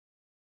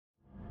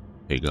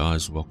Hey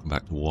guys, welcome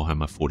back to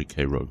Warhammer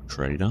 40k Rogue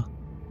Trader.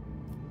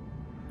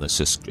 Let's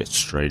just get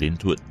straight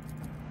into it.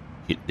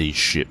 Hit these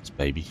ships,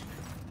 baby.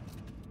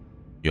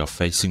 You are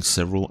facing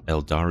several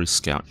Eldari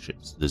scout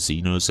ships. The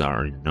Xenos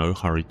are in no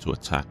hurry to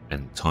attack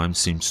and time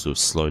seems to have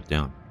slowed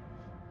down.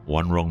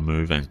 One wrong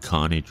move and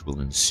carnage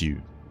will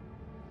ensue.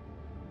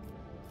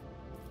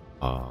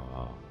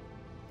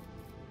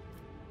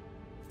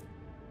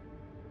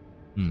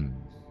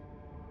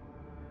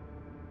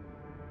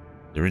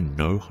 They're in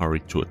no hurry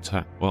to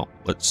attack. Well,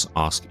 let's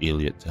ask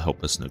Elliot to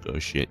help us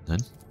negotiate then.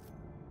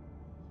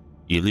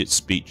 Elliot's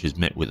speech is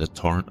met with a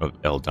torrent of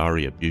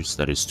Eldari abuse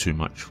that is too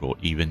much for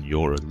even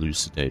your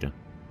elucidator.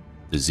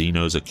 The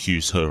Xenos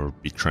accuse her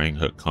of betraying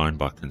her kind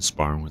by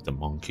conspiring with the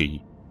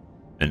monkey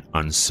and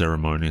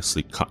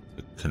unceremoniously cut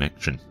the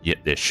connection,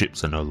 yet their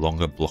ships are no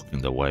longer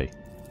blocking the way.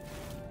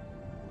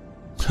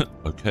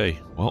 Okay,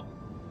 well,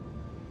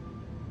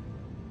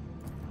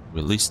 we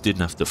at least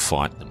didn't have to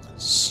fight them,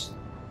 because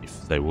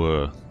if they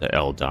were the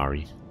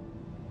Eldari,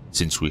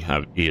 since we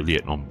have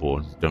Elliot on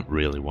board, don't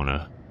really want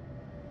to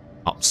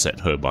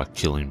upset her by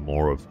killing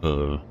more of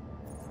her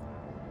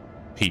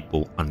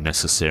people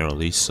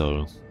unnecessarily,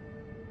 so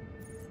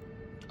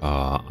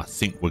I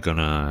think we're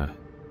gonna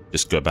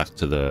just go back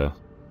to the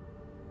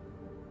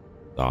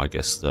I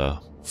guess the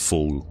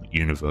full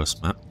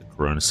universe map, the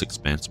Cranach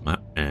Expanse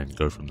map, and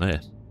go from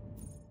there.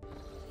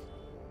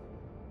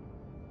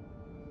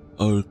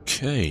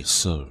 Okay,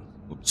 so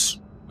oops,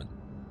 went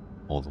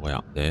all the way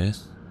up there.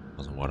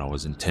 Wasn't what I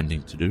was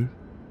intending to do.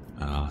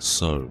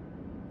 So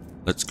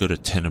let's go to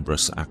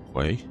Tenebrous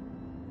Aquay.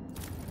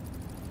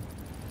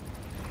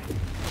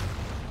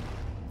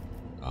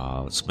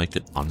 Let's make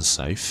it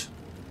unsafe.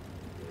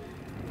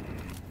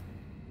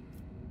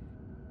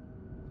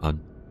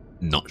 I'm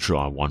not sure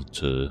I want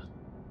to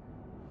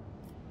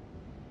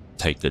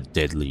take a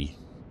deadly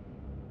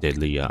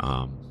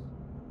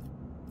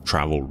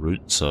travel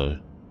route, so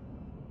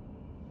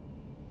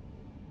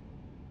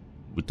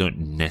we don't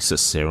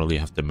necessarily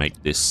have to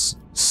make this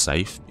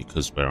safe,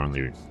 because we're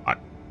only I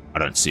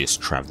don't see us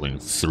traveling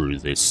through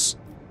this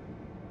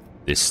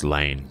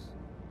lane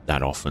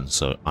that often,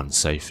 so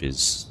unsafe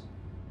is,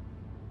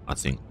 I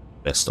think,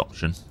 best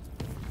option.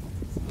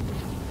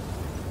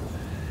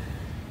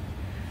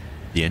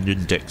 The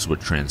engine decks were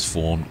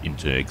transformed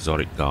into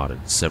exotic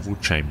gardens. Several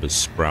chambers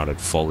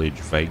sprouted foliage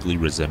vaguely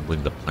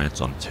resembling the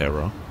plants on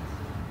Terra,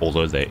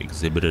 although they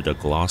exhibited a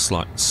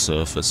glass-like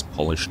surface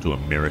polished to a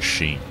mirror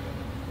sheen,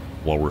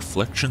 while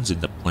reflections in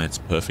the plants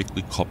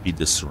perfectly copied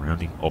the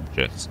surrounding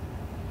objects.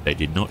 They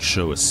did not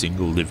show a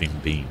single living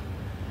being.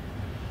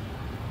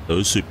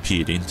 Those who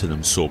peered into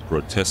them saw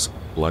grotesque,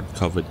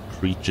 blood-covered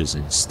creatures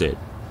instead,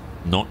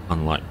 not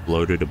unlike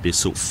bloated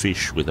abyssal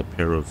fish with a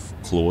pair of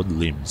clawed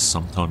limbs,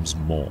 sometimes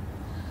more.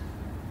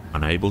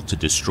 Unable to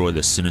destroy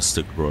the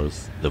sinister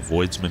growth, the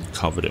Voidsmen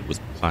covered it with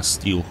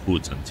plasteel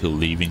hoods until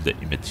leaving the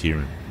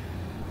Immaterium,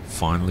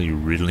 finally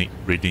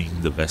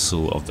ridding the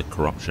vessel of the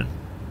corruption.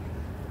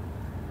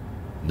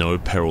 No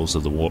perils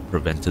of the warp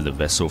prevented the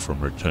vessel from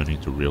returning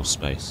to real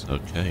space.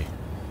 Okay.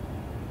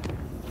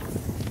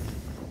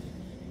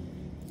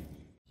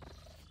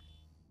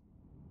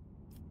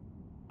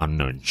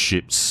 Unknown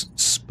ships,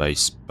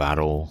 space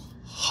battle,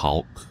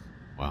 Hulk.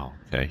 Wow,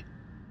 okay.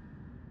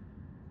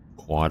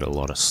 Quite a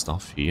lot of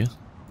stuff here.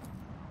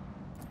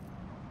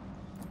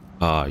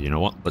 You know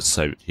what? Let's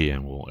save it here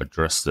and we'll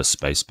address the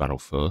space battle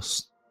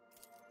first.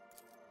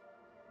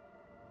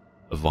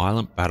 A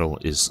violent battle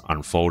is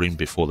unfolding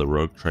before the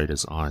rogue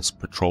trader's eyes.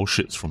 Patrol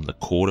ships from the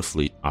Quarter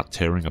Fleet are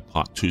tearing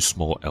apart two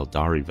small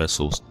Eldari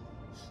vessels.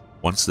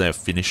 Once they have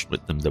finished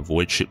with them, the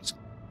Void ships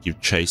give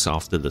chase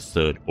after the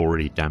third,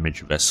 already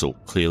damaged vessel,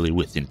 clearly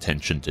with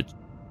intention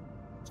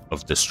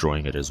of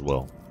destroying it as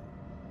well.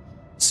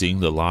 Seeing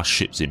the last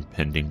ship's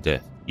impending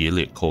death,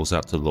 Elliot calls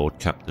out to Lord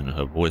Captain,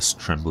 her voice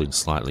trembling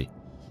slightly.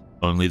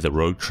 Only the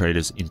rogue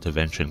trader's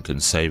intervention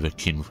can save her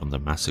kin from the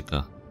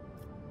massacre.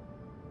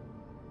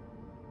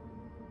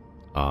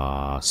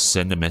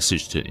 Send a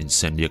message to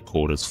Incendia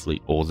Quarter's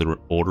fleet,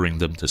 ordering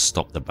them to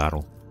stop the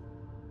battle.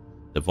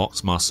 The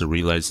Voxmaster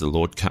relays the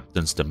Lord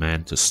Captain's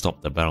demand to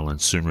stop the battle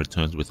and soon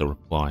returns with a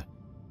reply.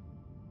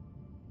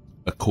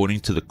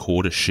 According to the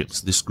Quarter ships,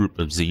 this group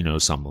of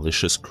Xenos are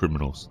malicious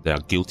criminals. They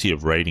are guilty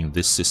of raiding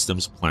this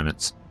system's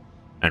planets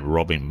and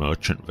robbing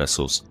merchant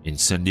vessels.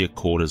 Incendia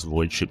Quarter's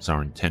void ships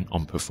are intent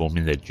on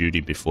performing their duty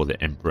before the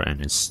Emperor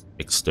and is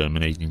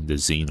exterminating the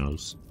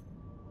Xenos.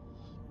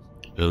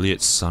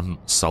 Elliot's son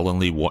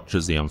sullenly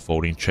watches the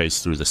unfolding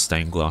chase through the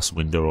stained glass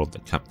window of the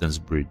captain's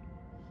bridge.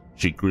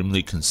 She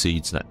grimly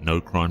concedes that no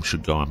crime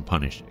should go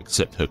unpunished,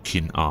 except her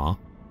kin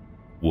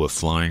were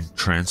flying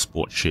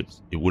transport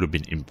ships. It would have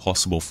been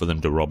impossible for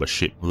them to rob a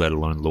ship, let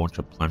alone launch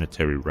a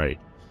planetary raid.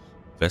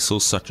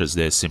 Vessels such as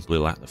theirs simply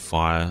lack the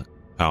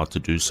firepower to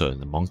do so.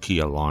 The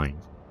monkey are lying.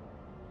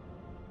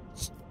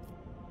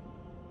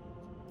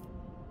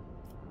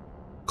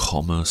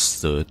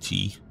 Commerce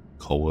 30,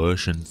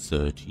 coercion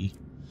 30.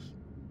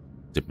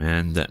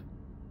 Demand that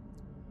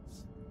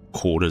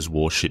Quarter's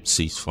warship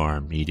cease fire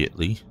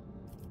immediately.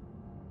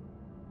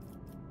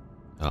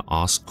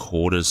 Ask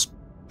Quarters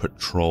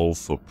Patrol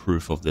for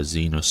proof of the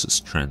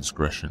Xenos'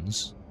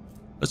 transgressions.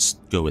 Let's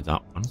go with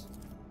that one.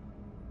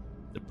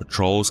 The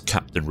patrol's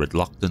captain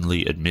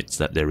reluctantly admits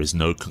that there is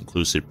no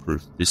conclusive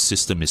proof. This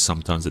system is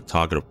sometimes the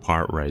target of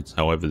pirate raids.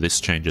 However, this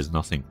changes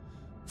nothing,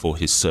 for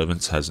his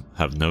servants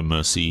have no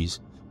mercies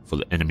for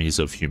the enemies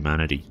of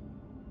humanity.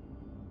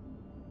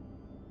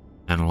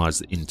 Analyze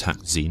the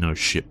intact Xeno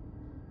ship.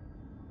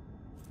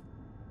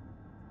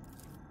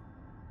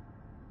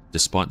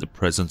 Despite the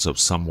presence of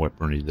some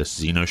weaponry, the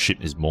Xeno ship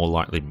is more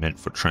likely meant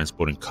for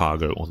transporting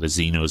cargo or the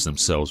Xenos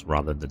themselves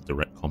rather than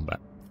direct combat.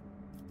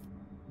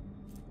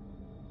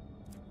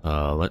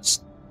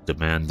 Let's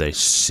demand they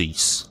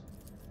cease.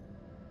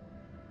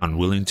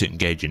 Unwilling to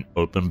engage in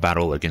open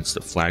battle against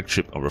the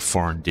flagship of a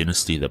foreign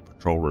dynasty, the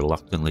patrol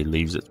reluctantly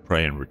leaves its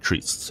prey and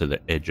retreats to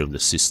the edge of the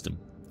system.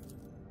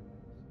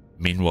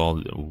 Meanwhile,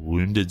 the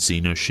wounded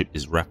Xeno ship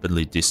is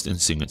rapidly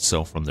distancing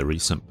itself from the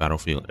recent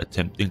battlefield,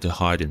 attempting to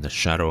hide in the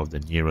shadow of the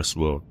nearest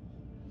world.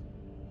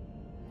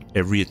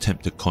 Every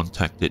attempt to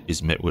contact it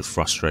is met with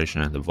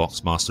frustration, and the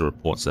Voxmaster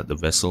reports that the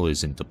vessel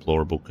is in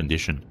deplorable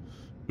condition.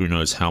 Who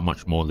knows how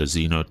much more the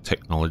Xeno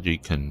technology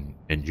can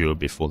endure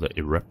before the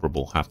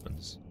irreparable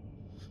happens.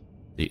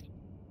 The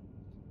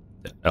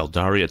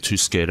Eldari are too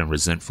scared and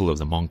resentful of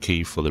the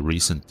Monkey for the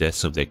recent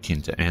deaths of their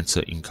kin to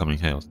answer incoming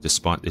hails.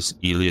 Despite this,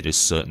 Iliad is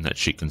certain that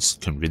she can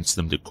convince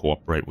them to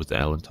cooperate with the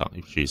Elantar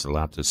if she is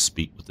allowed to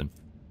speak with them.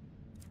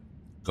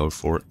 Go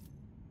for it.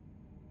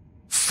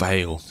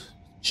 Failed.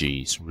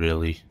 Jeez,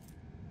 really?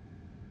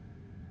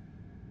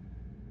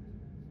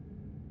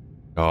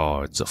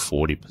 Oh, it's a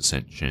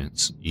 40%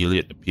 chance.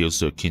 Iliad appeals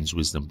to her kin's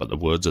wisdom, but the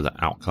words of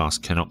the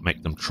outcast cannot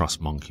make them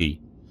trust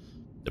Monkey.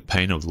 The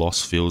pain of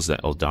loss fills their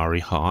Eldari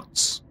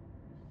hearts.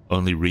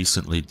 Only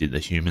recently did the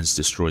humans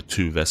destroy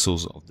 2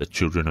 vessels of the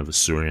children of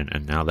Asurian,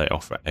 and now they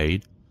offer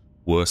aid.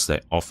 Worse, they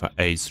offer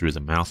aid through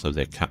the mouth of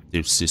their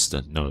captive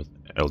sister. No,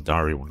 the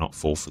Eldari will not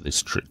fall for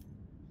this trick.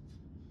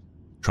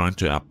 Trying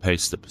to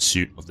outpace the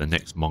pursuit of the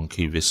next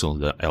Monkey vessel,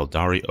 the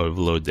Eldari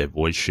overload their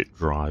void ship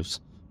drives.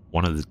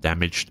 One of the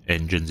damaged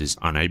engines is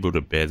unable to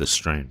bear the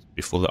strain.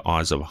 Before the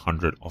eyes of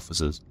 100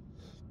 officers,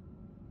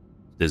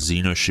 the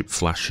Xeno ship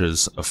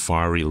flashes a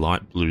fiery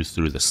light blue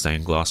through the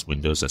stained glass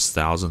windows as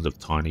thousands of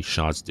tiny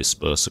shards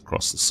disperse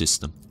across the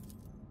system.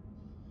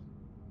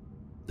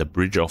 The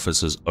bridge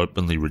officers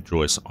openly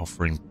rejoice,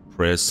 offering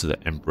prayers to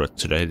the Emperor.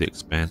 Today the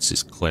Expanse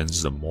is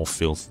cleansed of more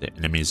filth, the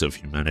enemies of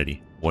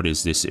humanity. What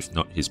is this if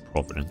not his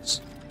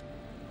providence?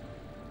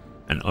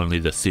 And only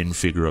the thin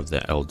figure of the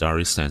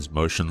Eldari stands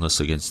motionless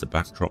against the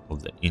backdrop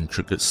of the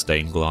intricate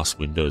stained glass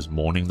windows,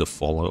 mourning the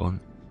fallen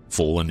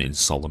in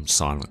solemn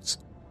silence.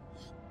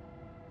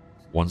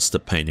 Once the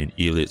pain in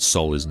Iliad's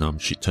soul is numb,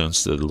 she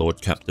turns to the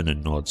Lord Captain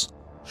and nods,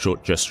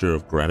 short gesture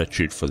of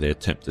gratitude for their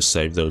attempt to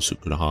save those who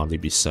could hardly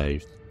be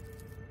saved.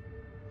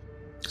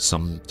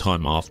 Some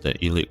time after,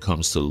 Iliad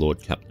comes to the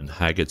Lord Captain,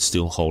 haggard,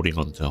 still holding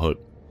on to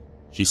hope.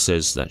 She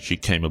says that she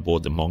came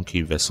aboard the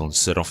Monkey vessel and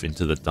set off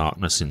into the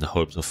darkness in the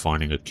hopes of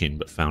finding a kin,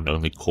 but found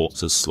only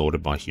corpses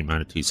slaughtered by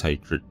humanity's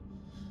hatred.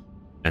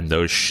 And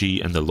though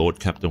she and the Lord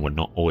Captain were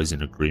not always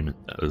in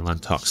agreement, the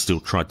Elantar still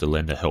tried to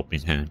lend a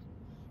helping hand.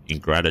 In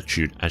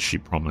gratitude, as she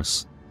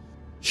promised,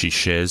 she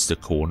shares the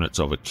coordinates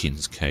of a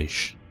kin's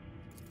cache.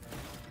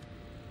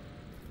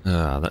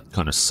 That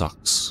kind of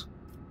sucks.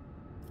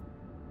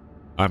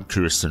 I'm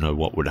curious to know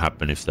what would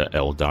happen if the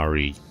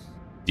Eldari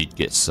did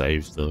get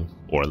saved, though,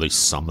 or at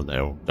least some of the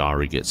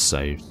Eldari get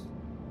saved.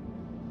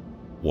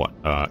 What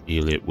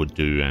Iliad would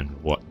do, and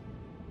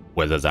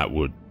whether that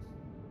would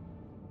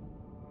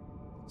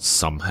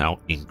somehow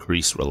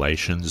increase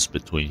relations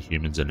between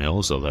humans and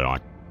elves, although I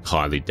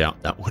highly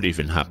doubt that would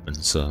even happen.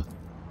 So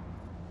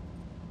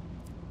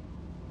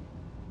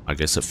I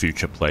guess a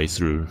future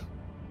playthrough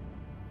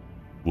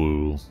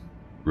will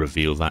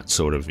reveal that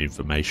sort of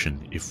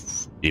information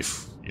if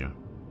you know,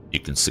 you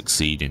can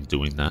succeed in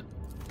doing that.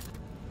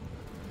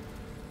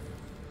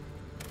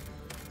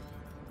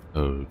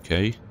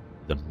 Okay,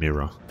 the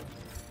mirror.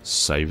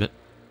 Save it.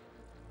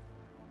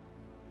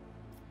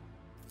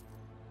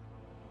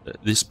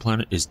 This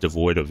planet is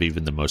devoid of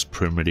even the most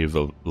primitive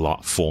of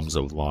forms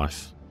of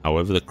life.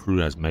 However, the crew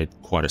has made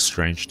quite a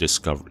strange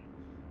discovery.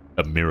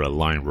 A mirror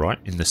lying right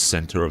in the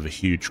center of a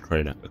huge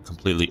crater. A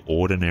completely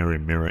ordinary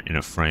mirror in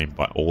a frame,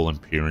 by all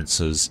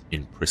appearances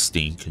in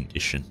pristine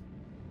condition.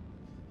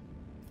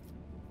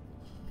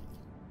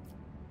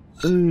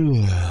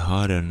 Ooh,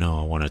 I don't know.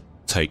 I want to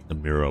take the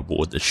mirror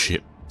aboard the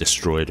ship.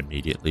 Destroy it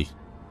immediately.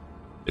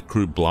 The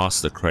crew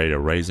blasts the crater,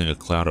 raising a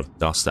cloud of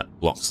dust that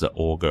blocks the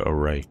auger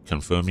array,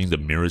 confirming the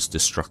mirror's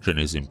destruction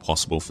is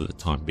impossible for the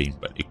time being,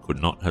 but it could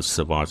not have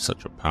survived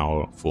such a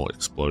powerful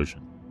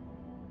explosion.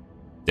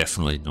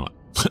 Definitely not.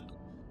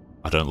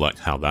 I don't like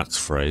how that's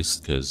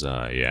phrased, because,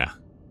 yeah.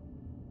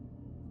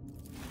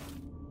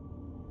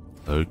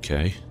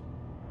 Okay.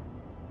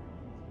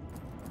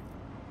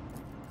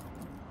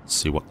 Let's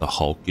see what the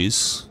Hulk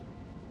is.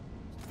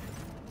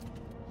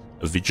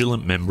 A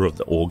vigilant member of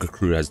the auger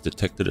crew has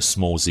detected a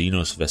small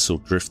Xenos vessel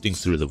drifting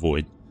through the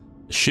void.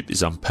 The ship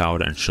is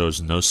unpowered and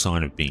shows no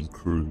sign of being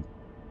crewed.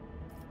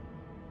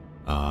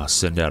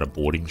 Send out a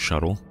boarding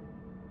shuttle.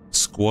 The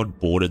squad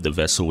boarded the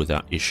vessel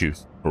without issue.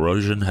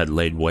 Corrosion had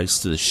laid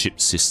waste to the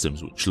ship's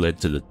systems, which led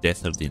to the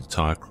death of the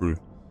entire crew.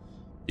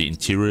 The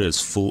interior is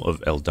full of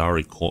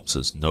Eldari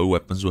corpses. No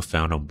weapons were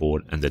found on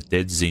board, and the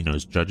dead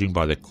Xenos, judging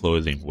by their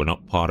clothing, were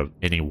not part of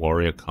any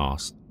warrior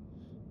caste.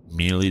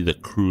 Merely the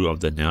crew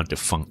of the now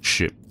defunct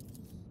ship.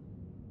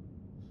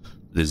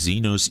 The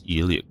Xenos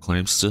Elliot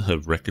claims to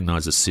have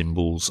recognized the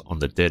symbols on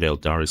the dead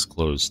Eldari's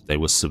clothes. They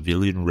were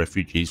civilian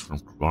refugees from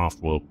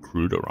Craftworld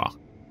Cruderak.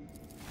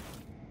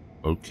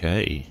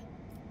 Okay.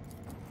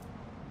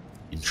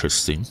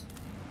 Interesting.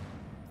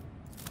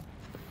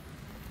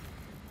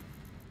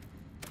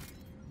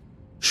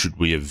 Should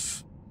we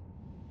have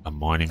a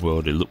mining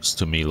world? It looks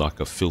to me like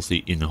a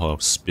filthy,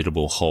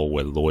 inhospitable hole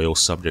where loyal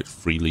subjects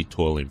freely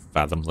toil in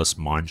fathomless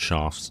mine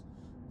shafts,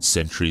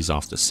 centuries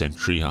after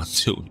century,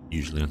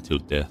 usually until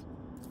death.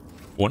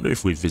 Wonder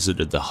if we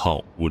visited the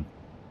hut, would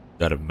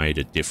that have made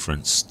a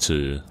difference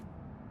to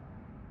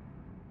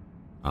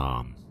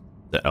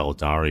the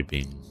Eldari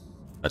being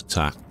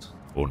attacked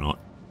or not?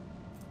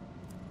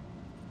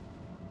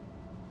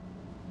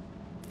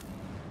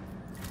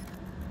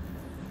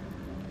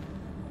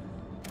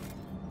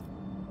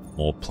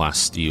 More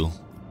plasteel.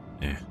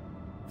 Yeah.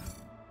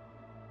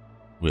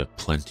 We have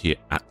plenty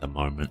at the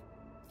moment.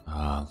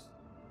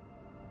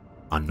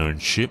 Unknown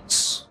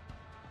ships.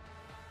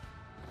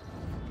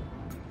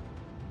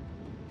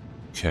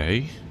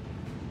 Okay.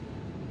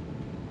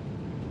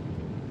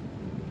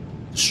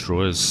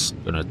 Destroyer's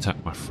gonna attack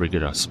my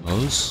frigate, I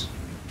suppose.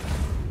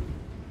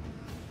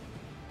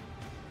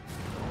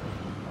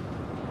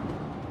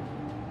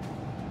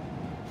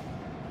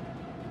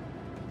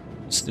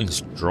 This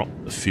thing's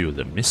dropped a few of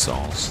the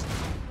missiles.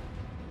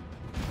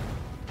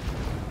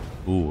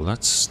 Ooh,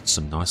 that's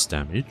some nice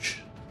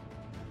damage.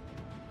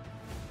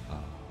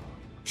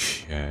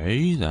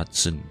 Okay,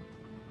 that's an...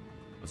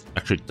 I've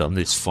actually done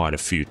this fight a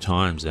few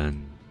times,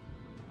 and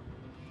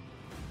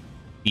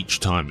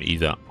each time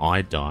either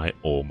I die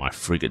or my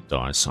frigate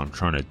dies, so I'm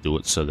trying to do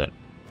it so that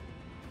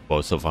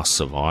both of us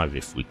survive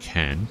if we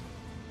can.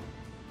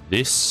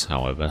 This,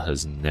 however,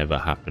 has never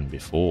happened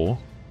before.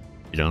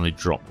 It only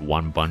dropped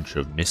one bunch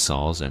of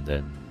missiles and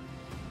then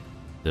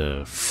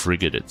the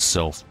frigate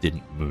itself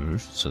didn't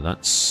move, so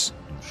that's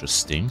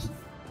interesting.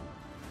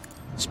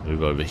 Let's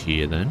move over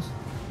here then.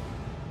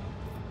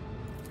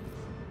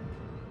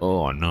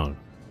 Oh no,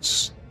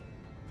 it's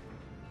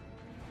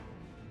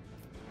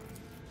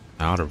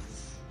out of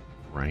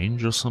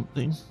range or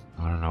something?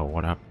 I don't know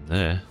what happened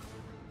there.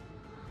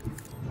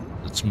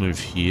 Let's move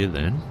here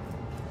then.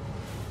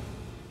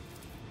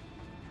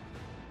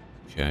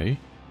 Okay.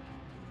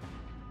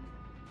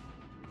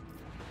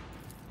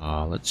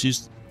 Let's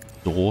use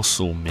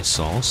dorsal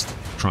missiles to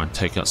try and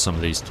take out some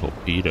of these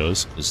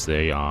torpedoes, because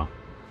they are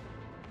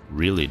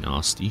really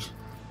nasty.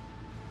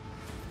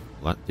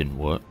 Well, that didn't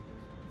work.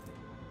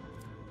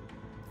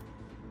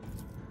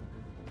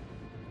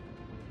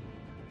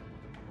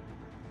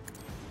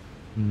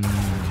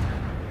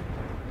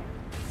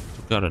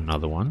 Took out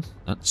another one.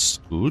 That's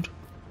good.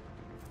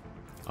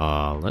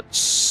 Let's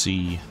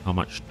see how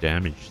much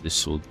damage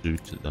this will do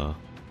to the...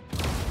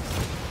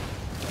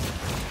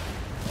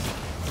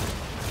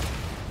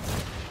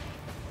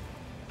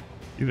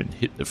 Even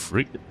hit the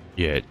frigate.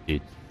 Yeah, it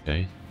did.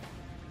 Okay.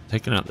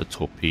 Taking out the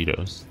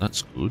torpedoes.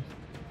 That's good.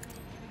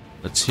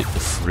 Let's hit the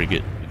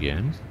frigate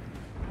again.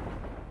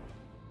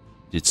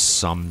 Did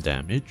some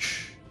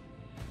damage.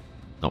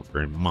 Not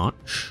very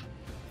much.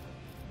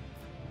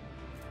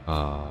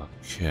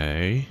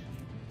 Okay.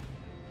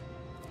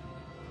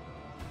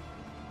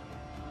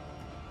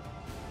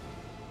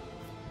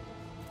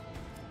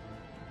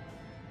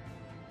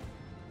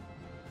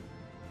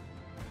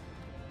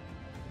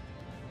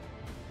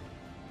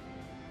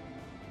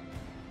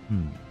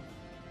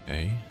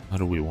 Okay, how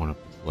do we want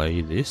to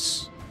play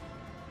this?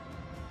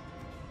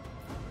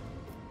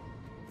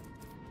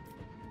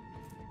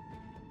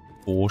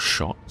 Four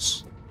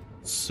shots,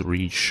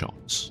 3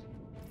 shots.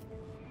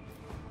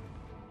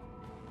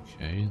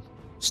 Okay,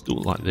 let's do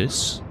it like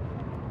this.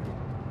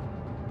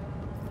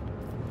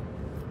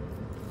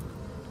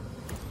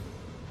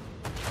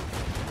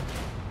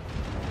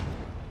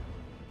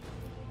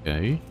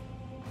 Okay,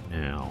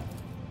 now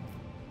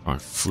try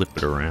and flip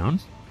it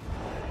around.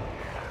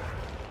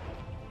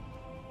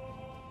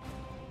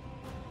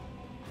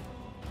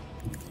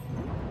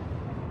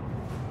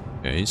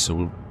 Okay, so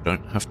we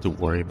don't have to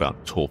worry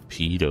about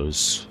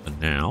torpedoes for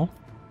now.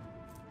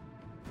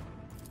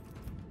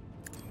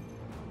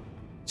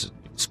 It's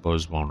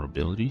exposed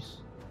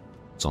vulnerabilities.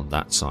 It's on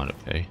that side,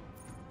 okay.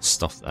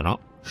 Stuff that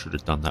up. Should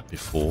have done that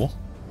before.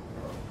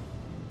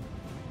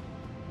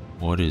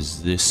 What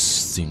is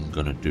this thing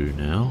gonna do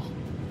now?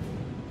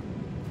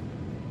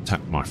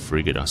 Attack my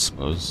frigate, I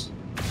suppose.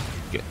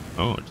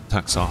 Oh, it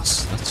attacks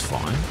us. That's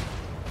fine.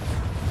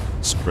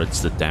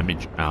 Spreads the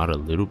damage out a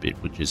little bit,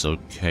 which is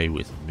okay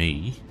with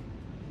me.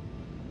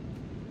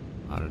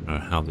 I don't know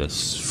how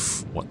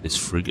what this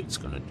frigate's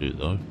gonna do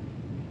though.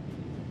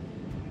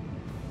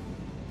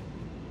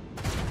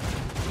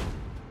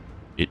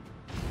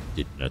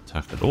 didn't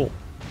attack at all.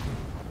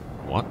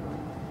 What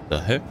the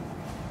heck?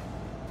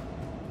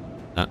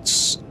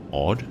 That's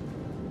odd.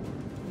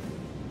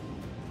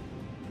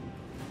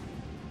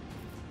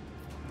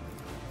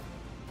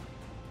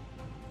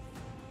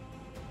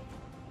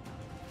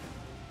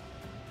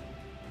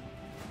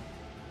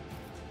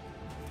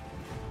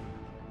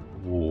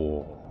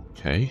 Whoa,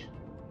 okay.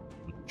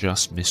 We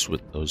just missed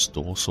with those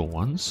dorsal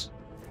ones.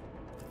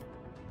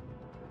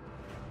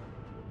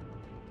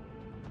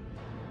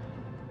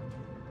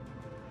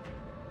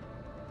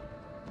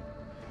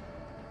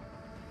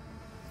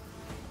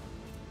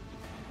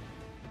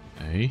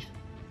 Okay.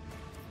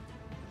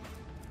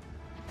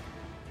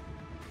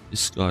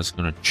 This guy's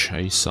gonna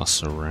chase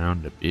us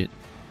around a bit.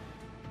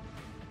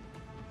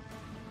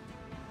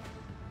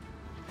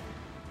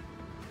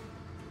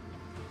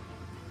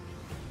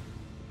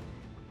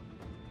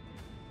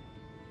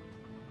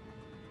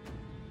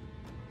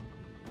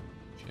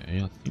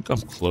 Okay, I think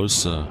I'm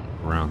closer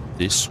around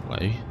this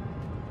way.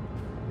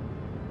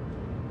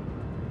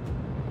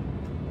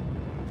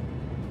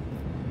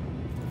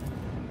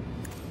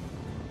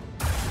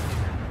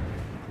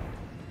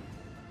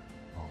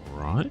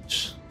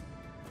 Alright.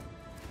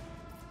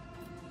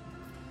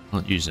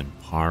 Can't use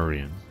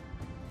Empyrean.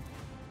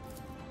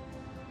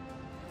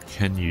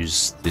 Can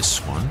use this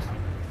one.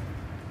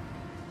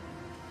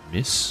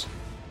 Miss?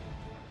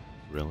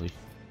 Really?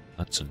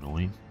 That's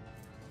annoying.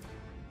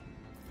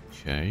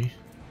 Okay.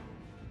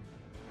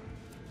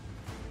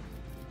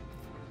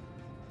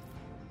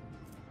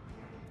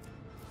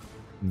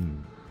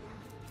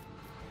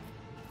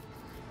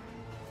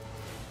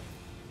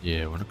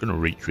 Yeah, we're not going to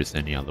reach with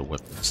any other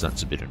weapons.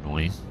 That's a bit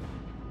annoying.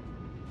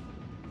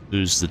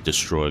 Who's the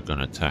destroyer going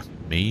to attack?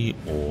 Me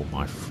or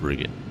my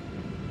frigate?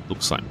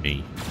 Looks like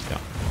me. Yeah.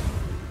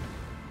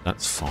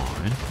 That's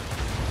fine.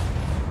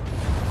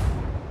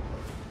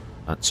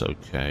 That's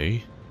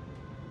okay.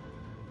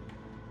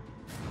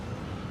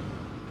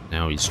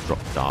 Now he's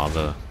dropped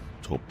Dava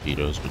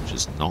torpedoes, which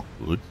is not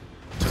good.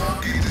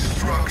 Target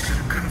destruction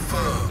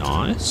confirmed.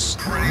 Nice.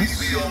 Praise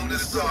the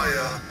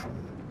Omnissiah.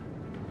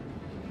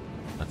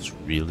 That's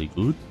really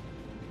good.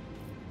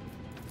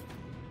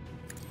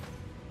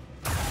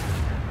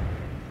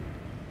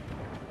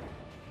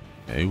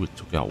 Okay, we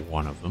took out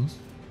one of them.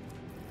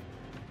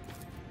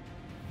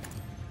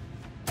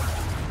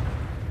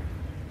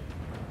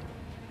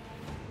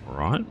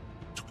 Alright,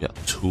 took out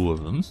two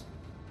of them.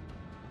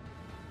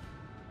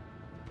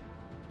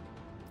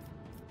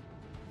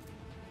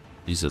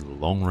 These are the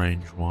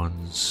long-range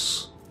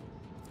ones.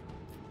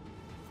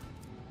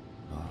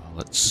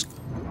 Let's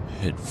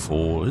head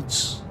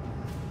forwards.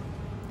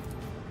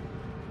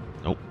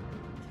 Nope.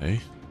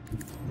 Okay.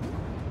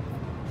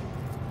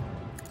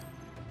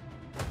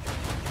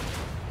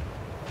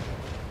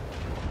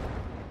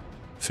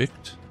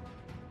 Perfect.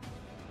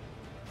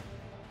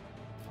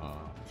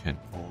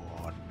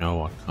 Oh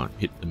no, I can't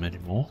hit them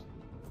anymore.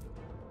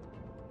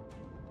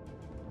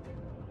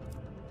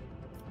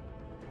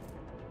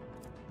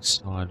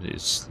 Side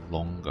is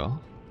longer.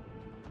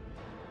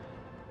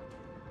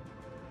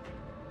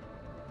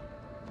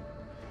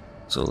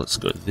 So let's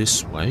go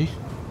this way.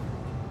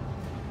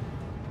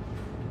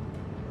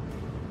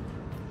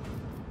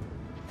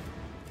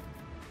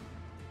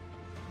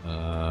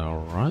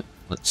 Alright,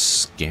 let's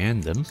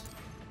scan them.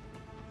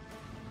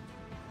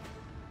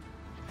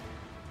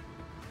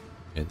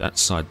 Okay, that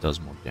side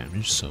does more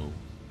damage, so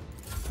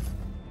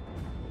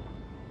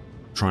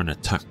try and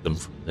attack them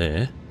from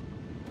there.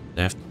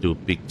 They have to do a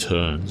big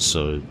turn,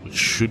 so it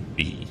should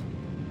be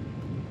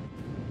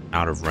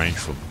out of range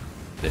from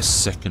their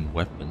second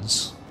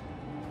weapons.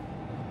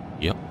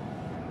 Yep.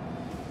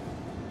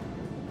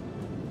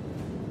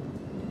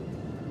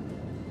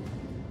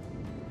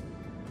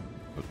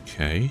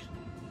 Okay.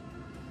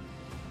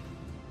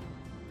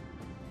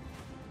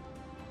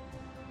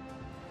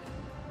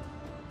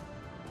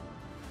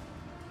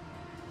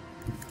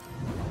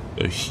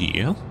 Go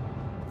here.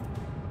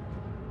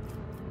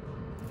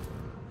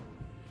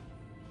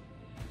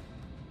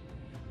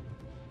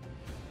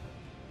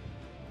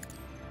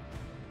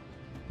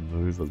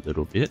 Move a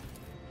little bit.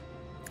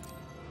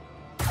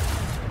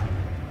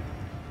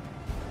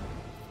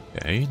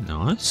 Okay,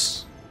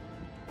 nice.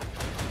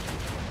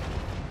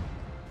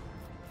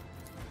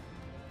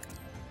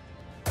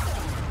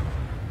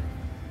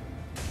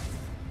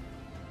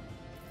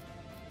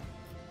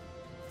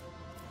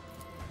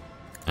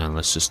 And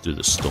let's just do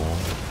the storm.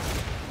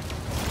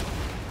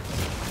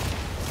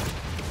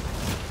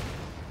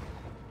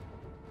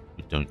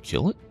 We don't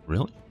kill it?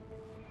 Really?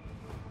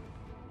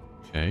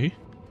 Okay.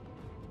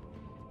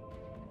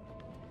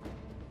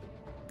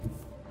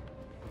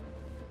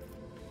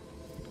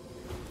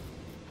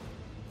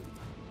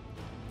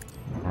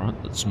 Alright,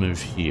 let's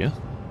move here.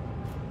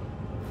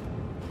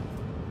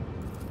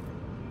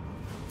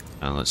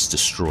 And let's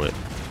destroy it.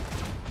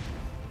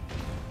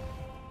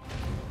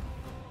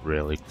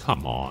 Really?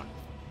 Come on.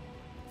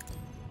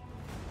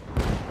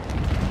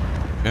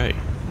 Okay,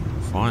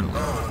 finally.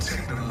 Our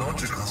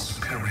technological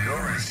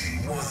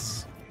superiority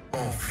was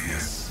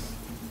obvious.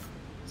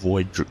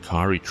 Void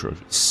Drakari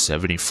trophy,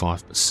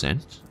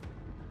 75%.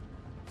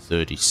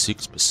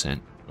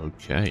 36%.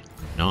 Okay,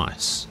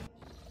 nice.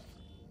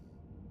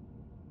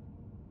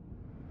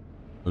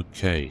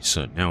 Okay,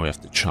 so now we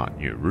have to chart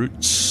new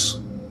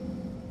routes.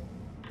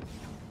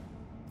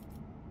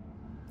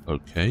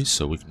 Okay,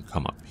 so we can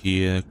come up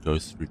here, go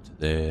through to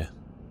there.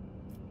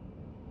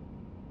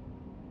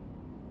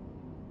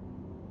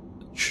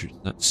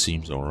 That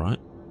seems alright.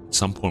 At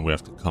some point we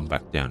have to come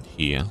back down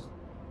here.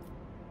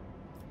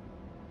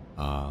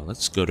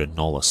 Let's go to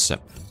Nola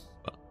Septon,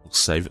 but we'll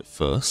save it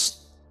first.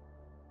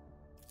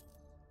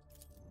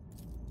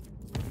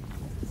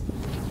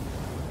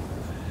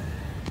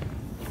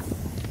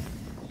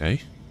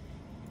 Okay.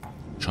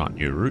 Chart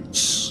new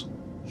routes.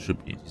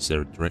 Should be. Is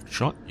there a direct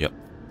shot? Yep.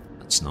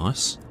 That's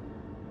nice.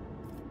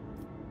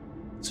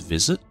 Let's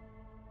visit.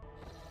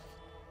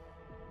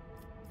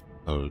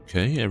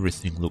 Okay,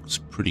 everything looks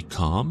pretty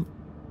calm.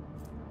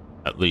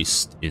 At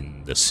least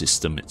in the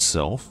system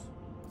itself.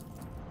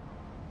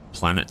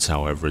 Planets,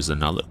 however, is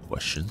another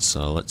question,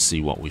 so let's see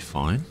what we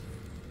find.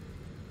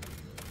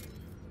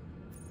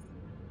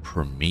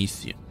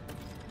 Promethium.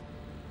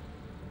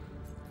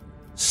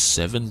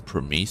 7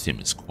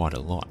 Promethium is quite a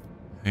lot.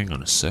 Hang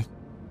on a sec.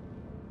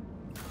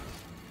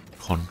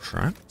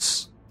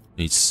 Contracts.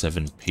 Needs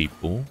 7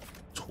 people,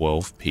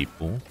 12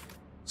 people,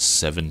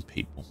 7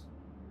 people.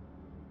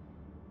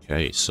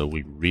 Okay, so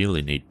we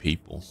really need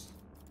people,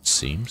 it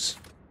seems,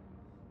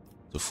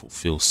 to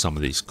fulfill some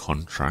of these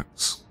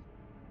contracts.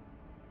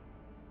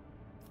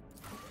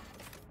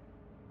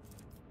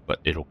 But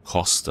it'll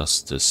cost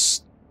us to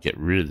get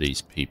rid of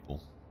these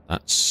people.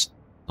 That's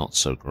not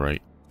so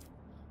great.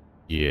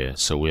 Yeah,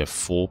 so we have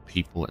 4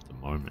 people at the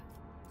moment.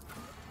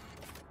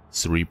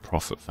 3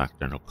 profit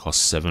factor, and it'll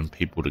cost 7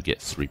 people to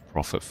get 3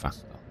 profit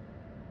factor.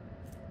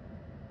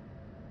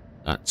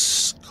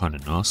 That's kind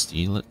of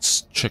nasty.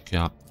 Let's check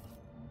out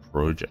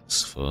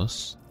projects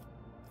first.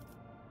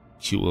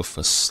 Cure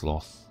for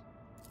Sloth.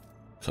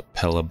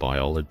 Capella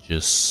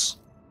Biologists.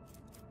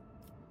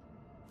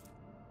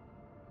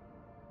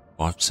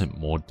 5%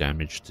 more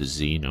damage to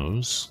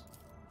Xenos.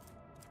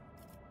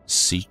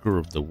 Seeker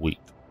of the Weak.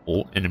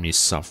 All enemies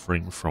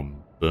suffering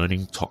from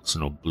burning,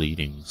 toxin, or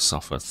bleeding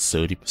suffer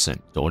 30%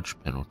 dodge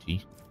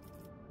penalty.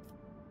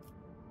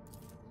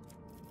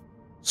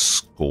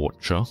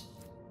 Scorcher.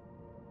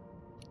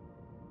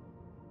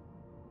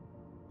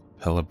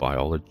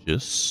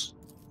 Paleobiologists.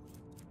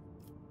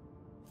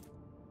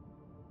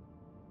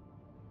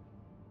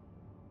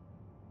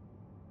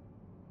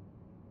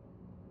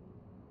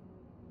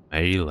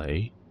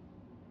 Melee.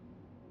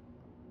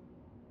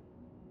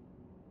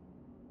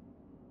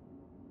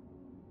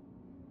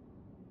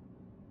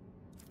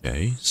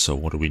 Okay, so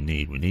what do we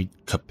need? We need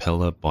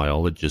Capella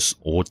Biologists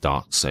or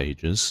Dark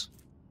Sages.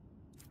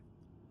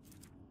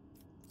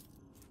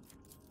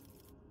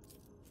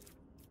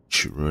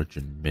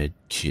 Chirurgeon Med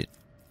Kit.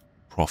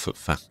 Profit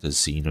Factor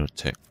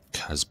Xenotech.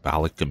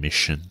 Casbalic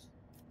Emission.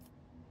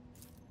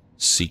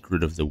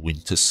 Secret of the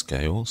Winter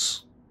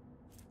Scales.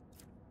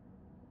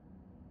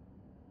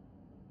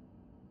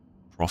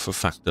 Profit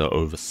Factor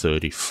over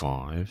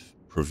 35.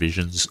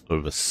 Provisions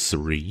over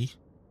 3.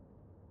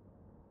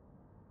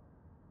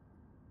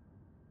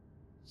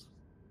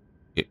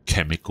 Get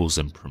chemicals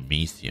and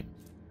promethium,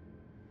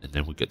 and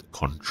then we get the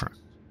contract.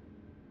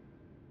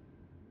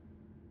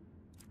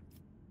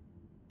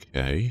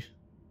 Okay.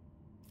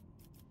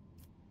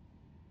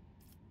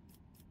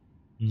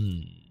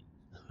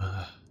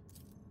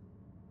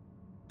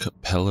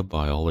 Capella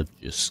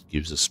Biologist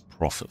gives us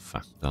profit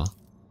factor.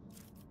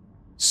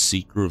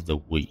 Seeker of the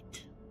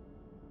Weak.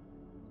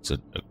 It's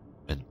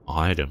an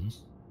item.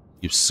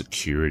 Gives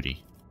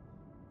security.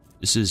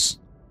 This is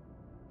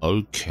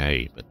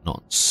okay, but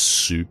not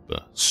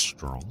super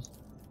strong.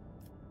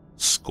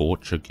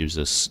 Scorcher gives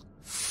us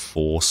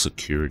 4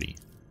 security.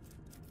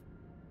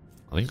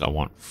 I think I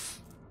want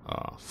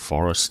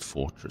forest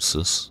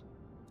fortresses.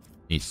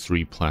 Need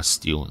 3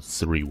 plasteel and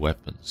 3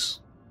 weapons.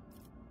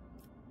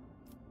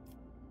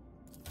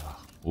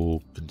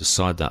 We can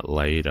decide that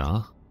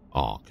later.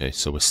 Oh, okay,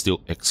 so we're still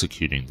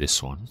executing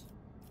this one.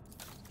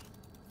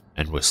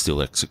 And we're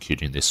still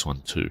executing this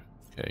one too.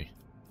 Okay.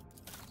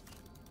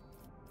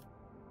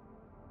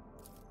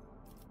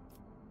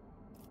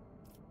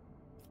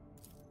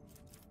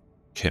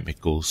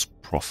 Chemicals,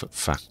 profit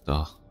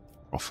factor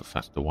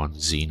 1,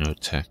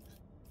 Xenotech,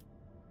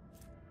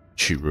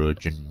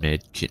 Chirurgeon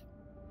Medkit.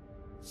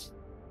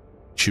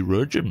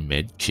 Chirurgeon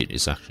Medkit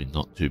is actually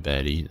not too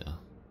bad either.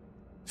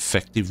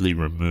 Effectively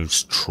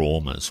removes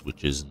traumas,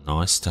 which is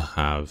nice to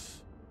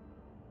have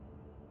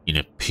in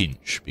a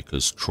pinch,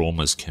 because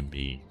traumas can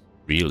be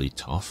really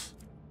tough.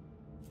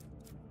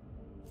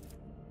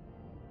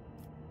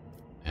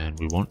 And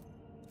we want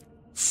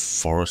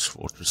forest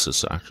fortresses,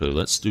 so actually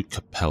let's do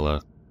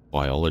Capella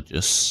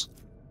Biologists,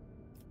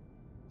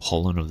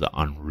 Pollen of the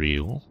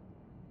Unreal,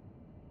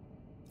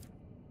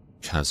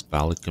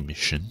 Casbalic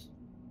Emission,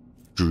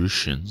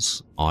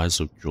 Drusians, Eyes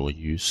of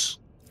Joyous,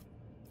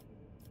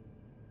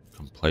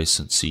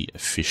 Complacency,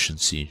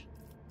 Efficiency,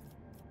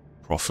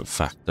 Profit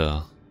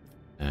Factor,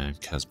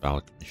 and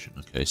Casbalic Emission.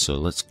 Okay, so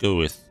let's go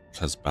with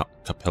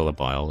Capella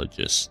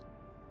biologist,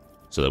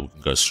 so that we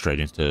can go straight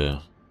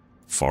into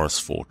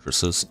forest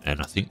fortresses,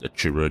 and I think the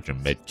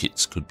chirurgeon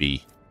medkits could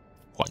be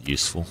quite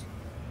useful.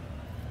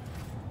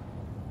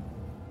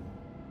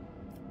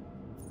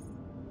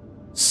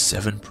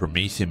 7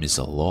 promethium is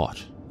a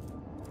lot.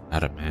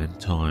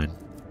 Adamantine,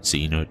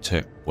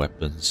 xenotech,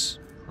 weapons,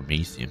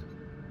 promethium.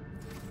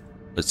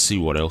 Let's see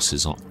what else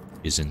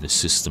is in the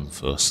system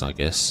first, I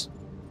guess.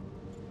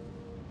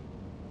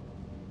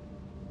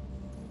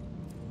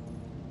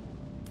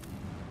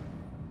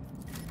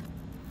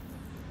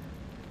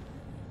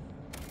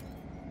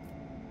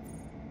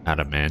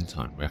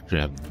 Adamantine. We actually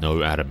have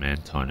no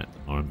adamantine at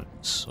the moment,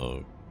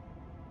 so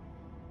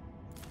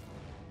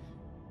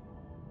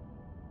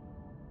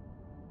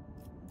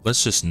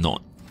let's just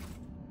not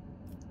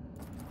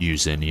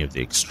use any of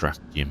the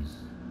extractium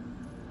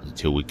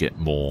until we get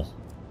more.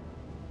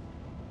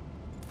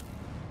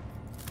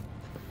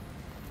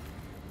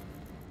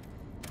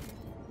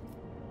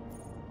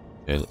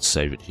 Okay, let's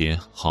save it here.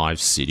 Hive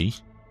City.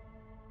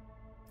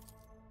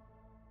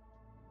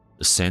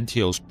 The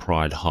Santiel's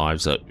Pride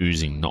hives are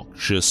oozing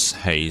noxious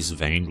haze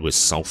veined with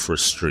sulfurous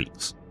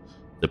streaks.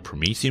 The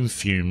promethium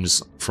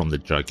fumes from the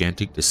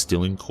gigantic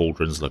distilling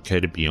cauldrons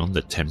located beyond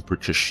the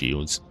temperature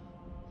shields.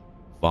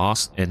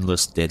 Vast,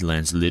 endless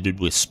deadlands littered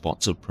with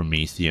spots of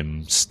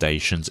promethium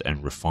stations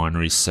and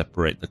refineries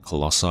separate the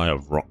colossi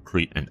of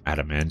rockcrete and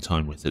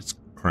adamantine with its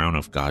crown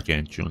of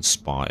gargantuan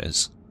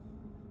spires.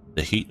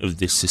 The heat of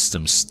this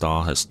system's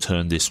star has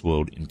turned this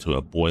world into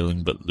a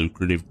boiling but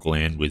lucrative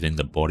gland within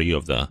the body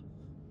of the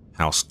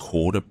House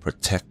Quarter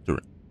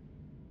Protectorate.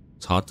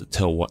 It's hard to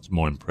tell what's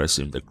more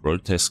impressive, the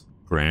grotesque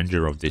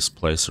grandeur of this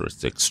place or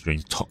its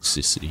extreme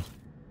toxicity.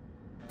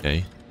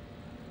 Okay.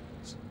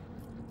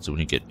 So we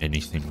didn't get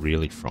anything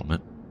really from it.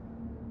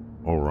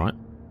 Alright.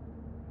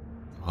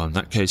 Well, in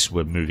that case,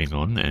 we're moving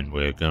on and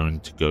we're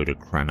going to go to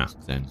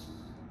Cranach then.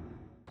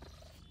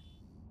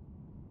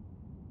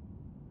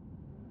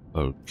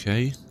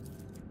 Okay.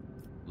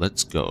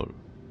 Let's go.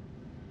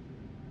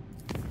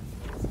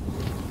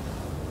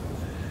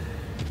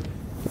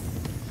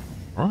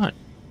 Alright.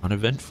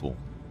 Uneventful.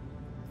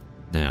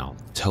 Now,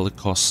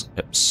 Telecos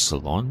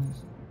Epsilon.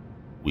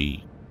 Okay.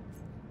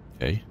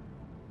 We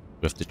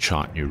have to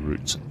chart new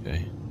routes,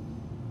 okay.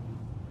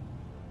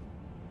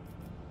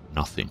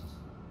 Nothing.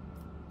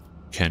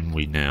 Can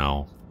we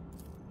now...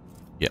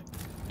 Yep,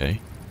 okay.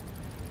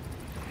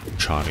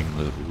 Charting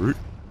the route.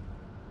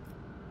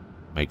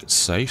 Make it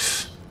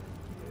safe.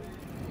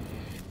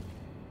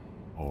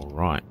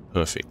 Alright,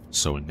 perfect.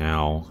 So we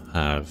now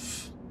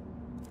have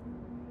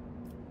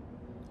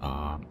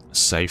a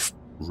safe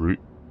route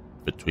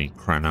between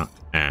Cranach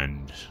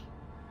and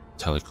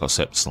Telecos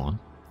Epsilon.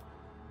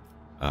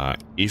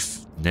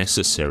 If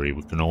necessary,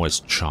 we can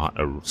always chart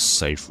a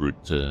safe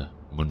route to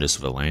Mundus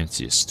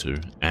Valancius too,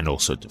 and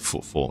also to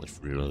Footfall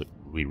if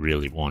we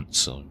really want,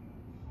 so.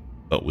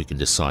 But we can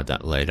decide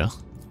that later.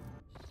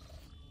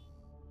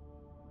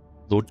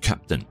 Lord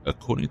Captain,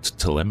 according to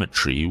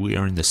telemetry, we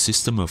are in the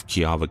system of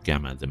Kiava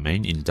Gamma, the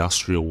main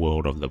industrial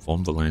world of the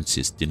Von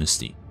Valancius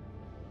dynasty.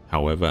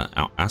 However,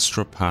 our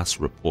astropaths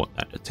report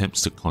that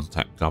attempts to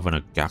contact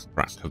Governor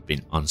Gaprak have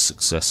been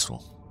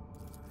unsuccessful.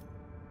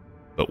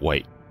 But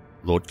wait,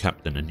 Lord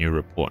Captain, a new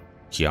report.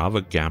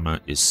 Kiava Gamma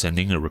is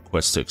sending a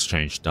request to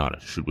exchange data.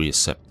 Should we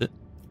accept it?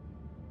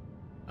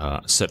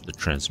 Accept the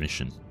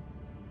transmission.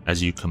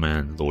 As you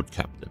command, Lord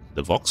Captain.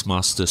 The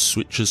Voxmaster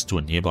switches to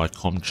a nearby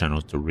comm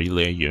channel to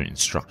relay your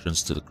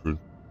instructions to the crew.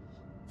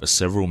 For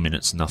several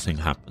minutes, nothing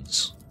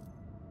happens.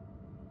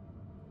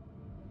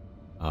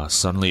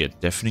 Suddenly, a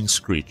deafening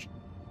screech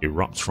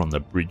erupts from the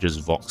bridge's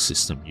Vox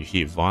system. You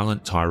hear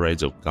violent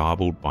tirades of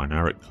garbled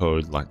binaric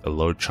code like the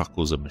low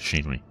chuckles of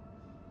machinery.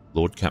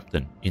 Lord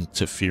Captain,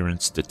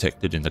 interference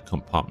detected in the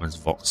compartment's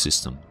Vox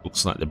system.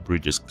 Looks like the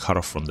bridge is cut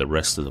off from the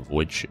rest of the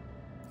void ship.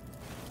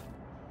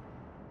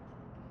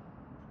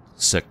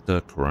 Sector,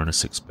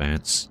 Coronus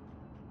Expanse.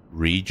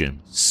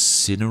 Region,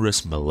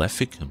 Cinerus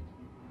Maleficum.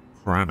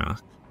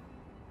 Cranach.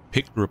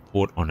 Picked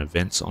report on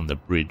events on the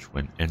bridge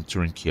when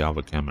entering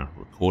Kiava Gamma.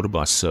 Recorded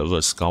by Servo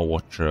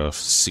Skullwatcher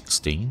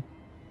 16.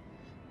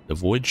 The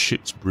void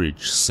ship's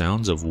bridge.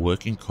 Sounds of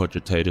working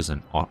cogitators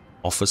and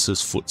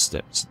officers'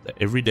 footsteps. The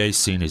everyday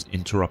scene is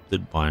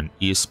interrupted by an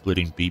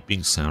ear-splitting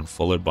beeping sound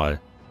followed by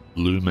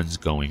lumens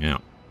going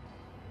out.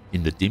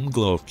 In the dim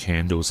glow of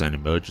candles and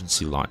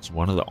emergency lights,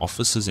 one of the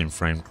officers in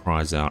frame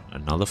cries out,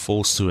 another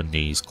falls to her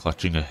knees,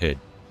 clutching her head.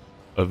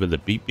 Over the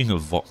beeping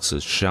of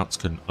voxes, shouts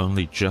can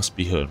only just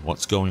be heard.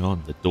 What's going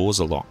on? The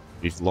doors are locked.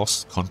 We've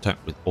lost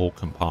contact with all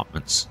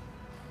compartments.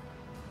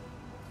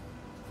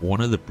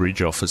 One of the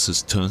bridge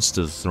officers turns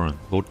to the throne.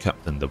 Lord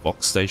Captain, the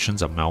Vox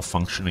stations are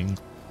malfunctioning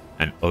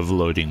and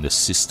overloading the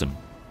system.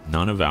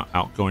 None of our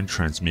outgoing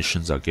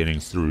transmissions are getting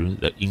through.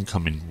 The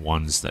incoming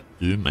ones that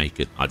do make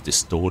it are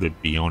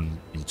distorted beyond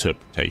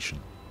interpretation.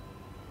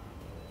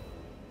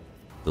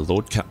 The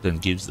Lord Captain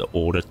gives the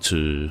order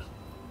to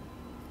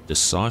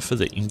decipher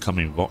the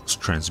incoming Vox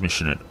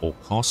transmission at all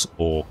costs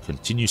or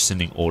continue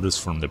sending orders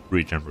from the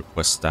bridge and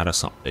request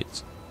status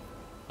updates.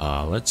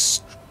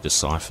 Let's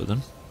decipher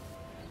them.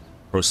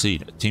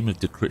 Proceed. A team of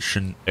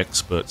decryption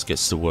experts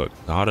gets to work.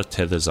 Data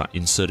tethers are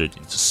inserted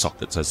into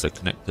sockets as they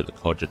connect to the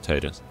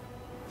cogitators.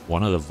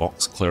 One of the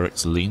Vox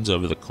clerics leans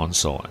over the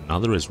console.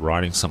 Another is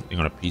writing something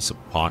on a piece of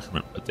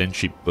parchment, but then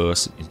she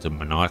bursts into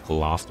maniacal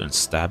laughter and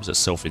stabs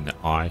herself in the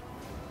eye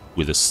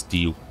with a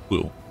steel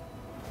quill.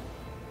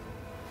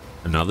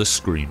 Another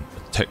scream.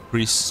 A tech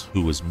priest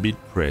who was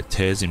mid-prayer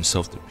tears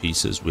himself to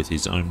pieces with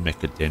his own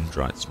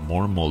mechadendrites.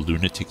 More and more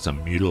lunatics are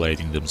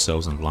mutilating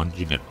themselves and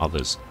lunging at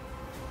others.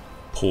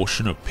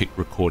 Portion of pick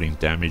recording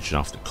damaged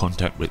after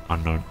contact with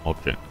unknown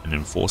object. An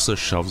enforcer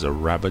shoves a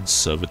rabid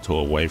servitor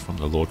away from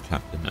the Lord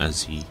Captain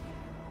as he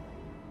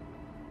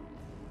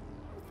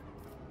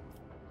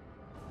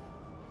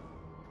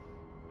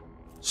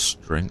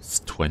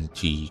Strength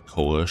 20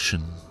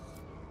 coercion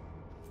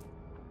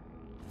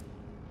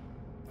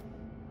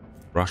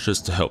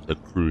rushes to help the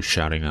crew,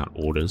 shouting out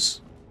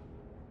orders.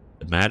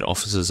 The mad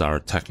officers are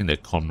attacking their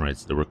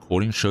comrades. The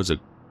recording shows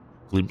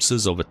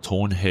glimpses of a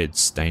torn head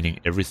staining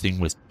everything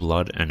with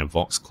blood and a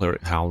Vox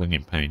cleric howling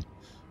in pain,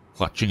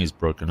 clutching his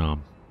broken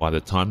arm. By the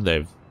time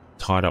they've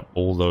tied up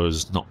all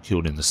those not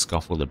killed in the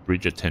scuffle, the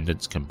bridge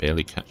attendants can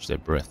barely catch their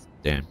breath.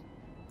 Damn.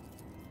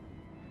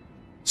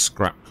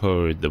 Scrap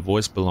code. The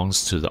voice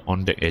belongs to the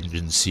on-deck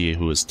engineer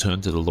who has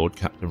turned to the Lord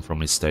Captain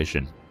from his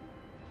station.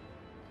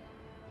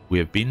 We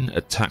have been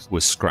attacked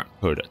with scrap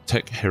code, a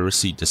tech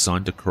heresy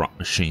designed to corrupt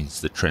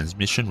machines. The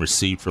transmission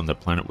received from the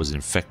planet was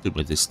infected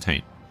with this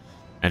taint,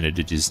 and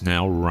it is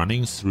now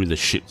running through the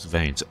ship's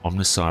veins.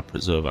 Omnissiah,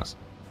 preserve us.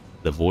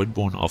 The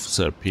Voidborn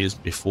officer appears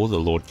before the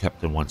Lord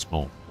Captain once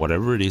more.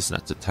 Whatever it is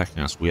that's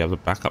attacking us, we have a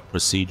backup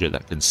procedure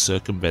that can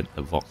circumvent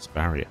the Vox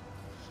barrier.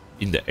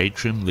 In the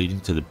atrium leading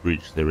to the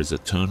bridge, there is a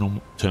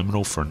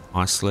terminal for an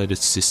isolated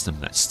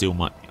system that still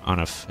might be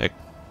unaffected.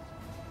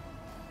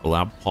 A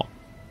loud pop.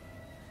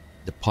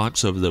 The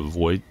pipes over the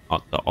void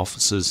at the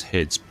officers'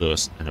 heads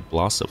burst, and a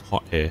blast of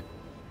hot air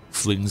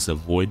flings the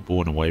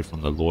Voidborn away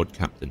from the Lord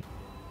Captain,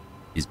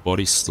 his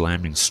body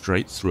slamming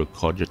straight through a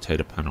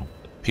cogitator panel.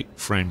 The pick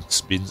frame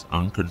spins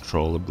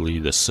uncontrollably.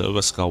 The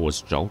server skull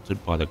was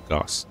jolted by the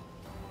gust.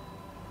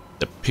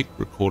 The pick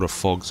recorder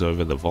fogs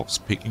over the Vox,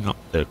 picking up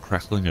the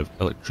crackling of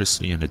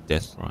electricity and a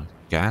death cry.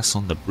 Gas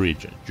on the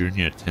bridge, a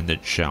junior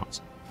attendant shouts,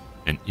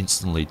 and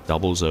instantly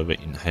doubles over,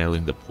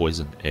 inhaling the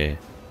poisoned air.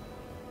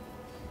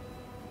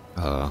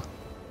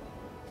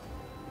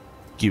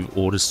 Give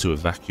orders to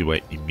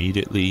evacuate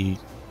immediately.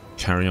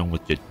 Carry on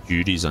with your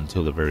duties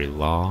until the very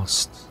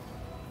last.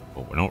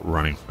 Well, we're not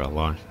running for our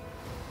life.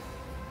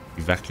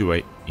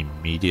 Evacuate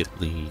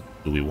immediately.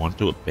 Do we want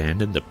to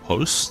abandon the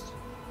post?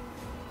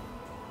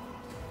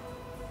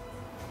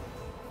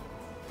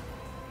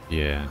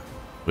 Yeah,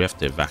 we have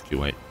to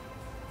evacuate.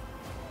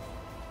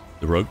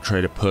 The rogue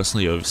trader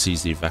personally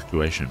oversees the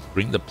evacuation.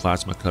 Bring the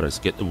plasma cutters.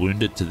 Get the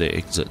wounded to their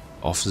exit.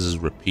 Officers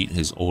repeat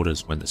his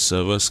orders. When the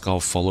servo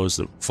skull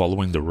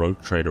following the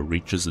rogue trader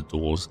reaches the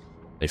doors,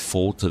 they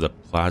fall to the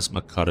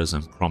plasma cutters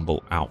and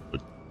crumble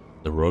outward.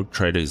 The rogue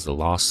trader is the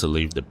last to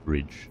leave the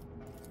bridge.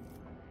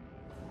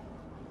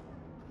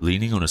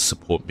 Leaning on a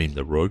support beam,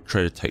 the rogue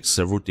trader takes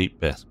several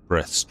deep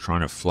breaths,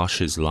 trying to flush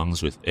his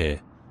lungs with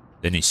air.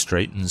 Then he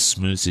straightens,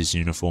 smooths his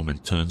uniform, and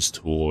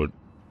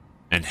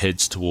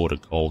heads toward a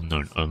goal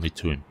known only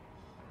to him.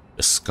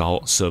 The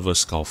servo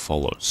skull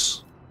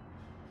follows.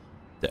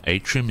 The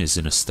atrium is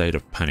in a state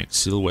of panic.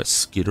 Silhouettes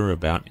skitter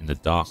about in the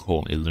dark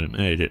hall,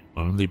 illuminated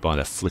only by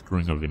the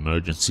flickering of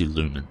emergency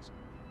lumens.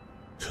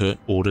 Curt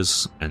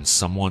orders and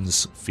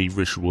someone's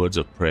feverish words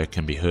of prayer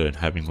can be heard.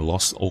 Having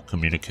lost all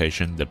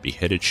communication, the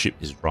beheaded ship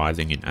is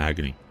writhing in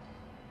agony.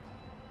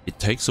 It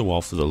takes a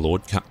while for the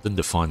Lord Captain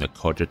to find the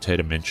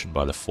cogitator mentioned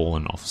by the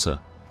fallen officer.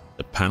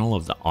 The panel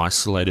of the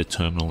isolated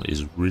terminal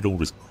is riddled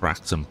with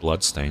cracks and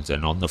bloodstains,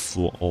 and on the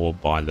floor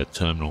by the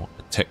terminal,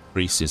 a tech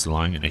priest is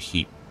lying in a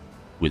heap,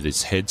 with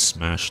his head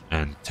smashed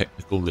and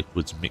technical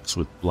liquids mixed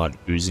with blood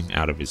oozing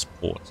out of his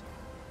port.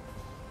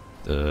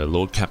 The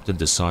Lord Captain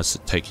decides to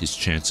take his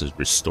chances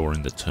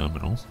restoring the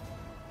terminal.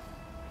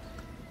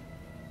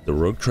 The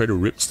rogue trader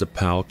rips the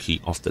power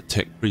key off the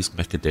tech priest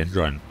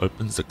mechadendrite and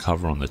opens the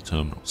cover on the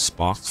terminal.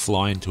 Sparks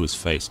fly into his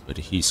face, but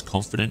he's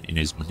confident in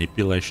his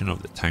manipulation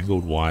of the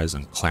tangled wires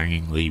and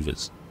clanging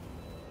levers.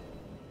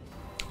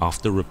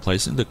 After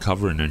replacing the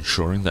cover and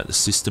ensuring that the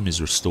system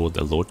is restored,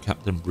 the Lord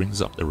Captain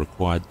brings up the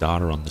required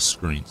data on the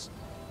screens.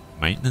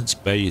 Maintenance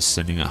Bay is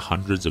sending out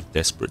hundreds of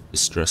desperate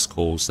distress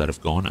calls that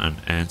have gone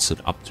unanswered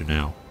up to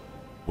now.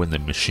 When the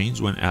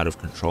machines went out of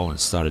control and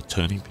started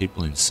turning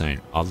people insane,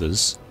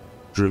 others,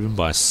 driven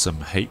by some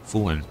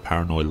hateful and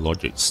paranoid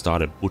logic,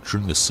 started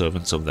butchering the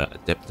servants of the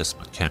Adeptus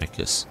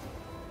Mechanicus.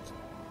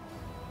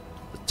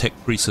 The tech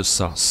priests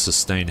have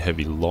sustained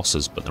heavy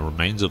losses, but the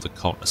remains of the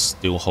cult are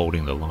still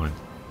holding the line.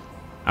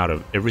 Out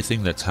of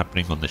everything that's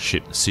happening on the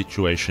ship, the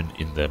situation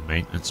in the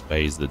maintenance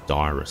bay is the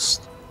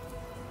direst.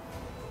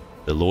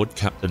 The Lord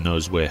Captain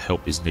knows where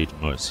help is needed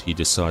most. He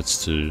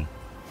decides to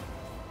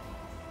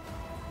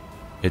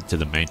head to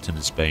the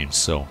maintenance bay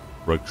himself.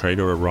 Rogue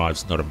Trader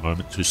arrives not a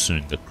moment too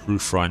soon. The crew,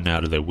 frightened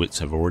out of their wits,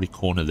 have already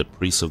cornered the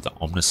priests of the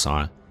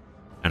Omnissiah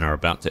and are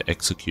about to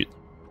execute them.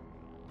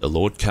 The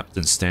Lord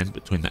Captain stands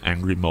between the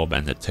angry mob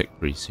and the tech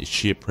priests, his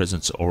sheer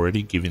presence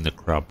already giving the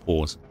crowd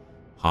pause.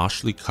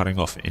 Harshly cutting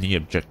off any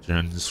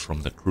objections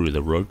from the crew,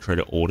 the rogue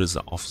trader orders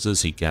the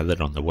officers he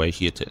gathered on the way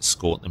here to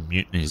escort the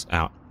mutineers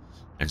out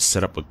and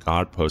set up a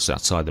guard post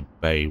outside the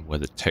bay where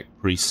the tech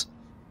priests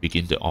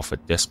begin to offer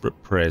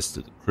desperate prayers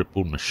to the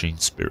crippled machine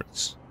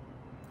spirits.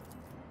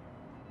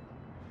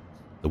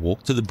 The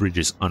walk to the bridge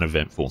is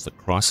uneventful. The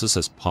crisis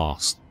has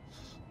passed.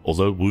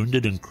 Although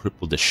wounded and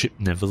crippled, the ship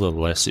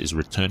nevertheless is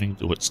returning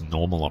to its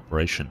normal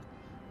operation.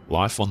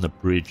 Life on the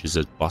bridge is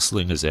as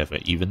bustling as ever,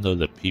 even though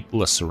the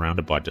people are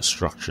surrounded by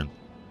destruction.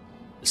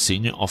 The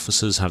senior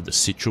officers have the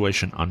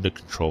situation under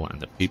control and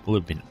the people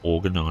have been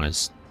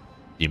organized.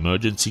 The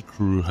emergency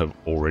crew have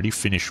already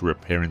finished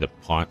repairing the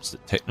pipes, the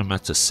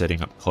technomats are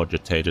setting up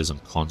cogitators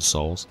and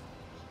consoles,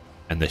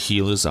 and the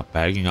healers are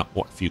bagging up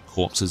what few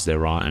corpses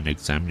there are and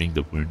examining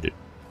the wounded.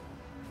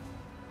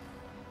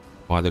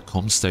 By the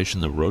comm station,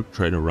 the rogue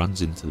trader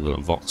runs into the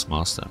Vox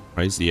Master.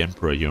 Praise the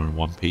Emperor, you're in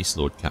one piece,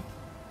 Lord Captain.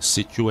 The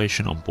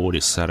situation on board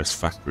is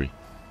satisfactory.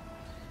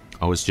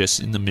 I was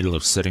just in the middle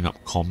of setting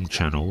up comm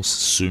channels.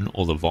 Soon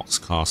all the Vox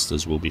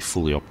casters will be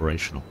fully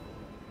operational.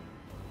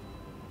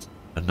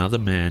 Another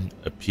man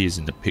appears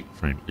in the pick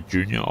frame, a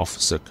junior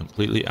officer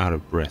completely out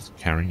of breath,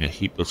 carrying a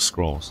heap of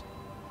scrolls.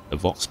 The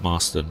Vox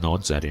Master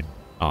nods at him.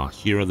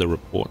 Here are the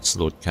reports,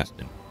 Lord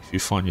Captain. If you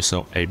find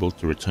yourself able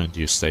to return to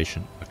your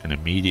station, I can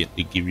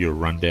immediately give you a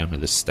rundown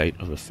of the state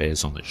of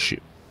affairs on the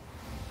ship.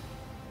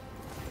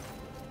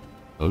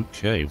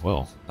 Okay,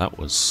 well, that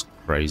was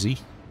crazy.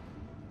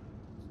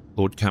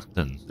 Lord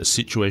Captain, the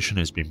situation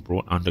has been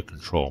brought under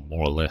control,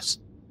 more or less.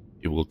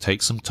 It will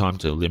take some time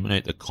to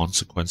eliminate the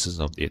consequences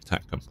of the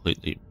attack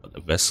completely, but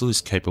the vessel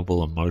is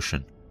capable of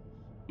motion.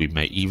 We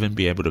may even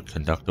be able to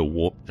conduct a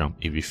warp jump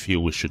if you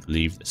feel we should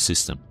leave the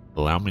system.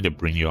 Allow me to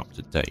bring you up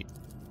to date.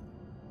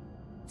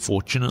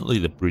 Fortunately,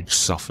 the bridge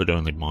suffered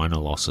only minor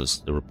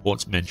losses. The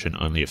reports mention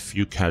only a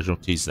few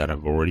casualties that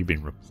have already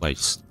been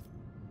replaced.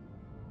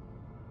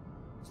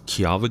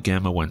 Kiava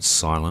Gamma went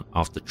silent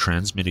after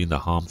transmitting the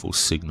harmful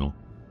signal.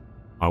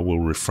 I will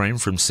refrain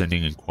from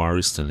sending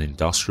inquiries to the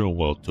industrial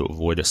world to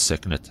avoid a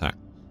second attack.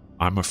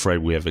 I'm afraid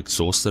we have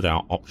exhausted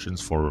our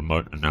options for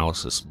remote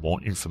analysis.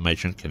 More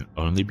information can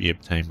only be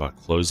obtained by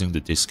closing the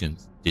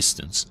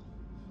distance,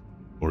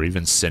 or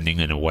even sending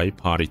an away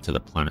party to the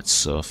planet's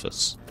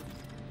surface.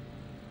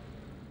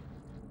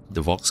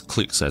 The Vox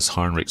clicks as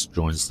Heinrichs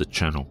joins the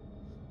channel.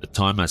 The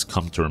time has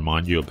come to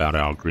remind you about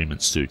our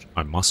agreement, Stooge.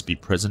 I must be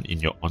present in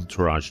your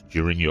entourage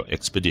during your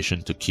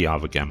expedition to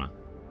Kiava Gamma.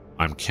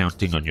 I'm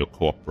counting on your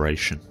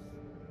cooperation.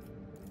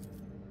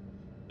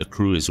 The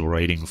crew is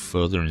awaiting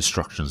further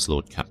instructions,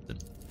 Lord Captain.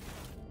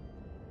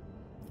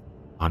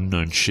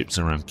 Unknown ships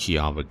around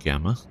Kiava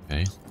Gamma.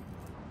 Okay.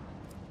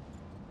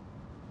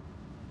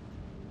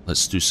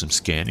 Let's do some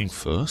scanning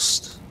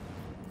first.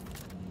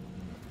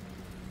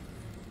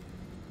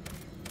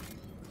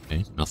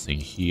 Okay, nothing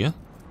here.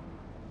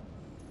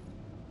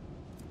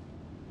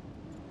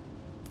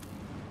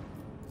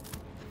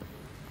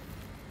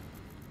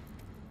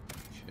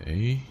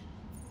 Okay.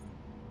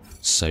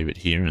 Save it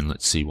here and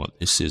let's see what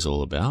this is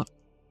all about.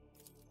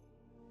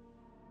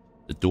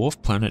 The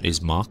dwarf planet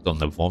is marked on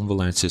the Von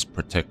Valance's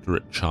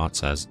protectorate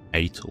charts as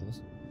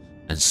Atel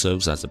and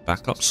serves as a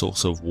backup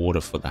source of water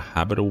for the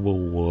habitable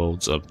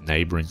worlds of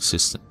neighboring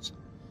systems.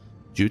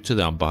 Due to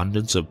the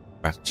abundance of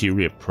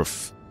bacteria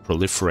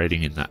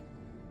proliferating in the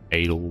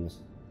Atel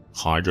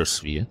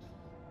hydrosphere,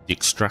 the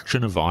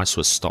extraction of ice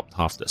was stopped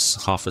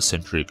half a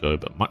century ago,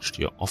 but much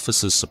to your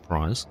officer's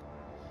surprise,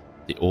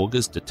 the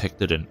augurs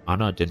detected an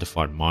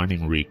unidentified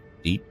mining rig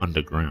deep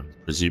underground.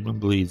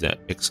 Presumably the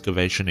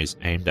excavation is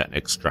aimed at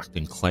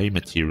extracting clay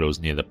materials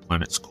near the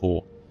planet's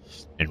core,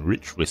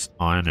 enriched with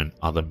iron and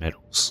other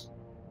metals.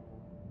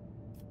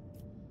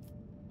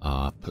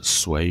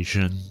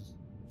 Persuasion.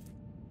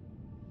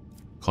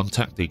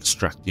 Contact the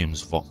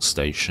Extractium's Vox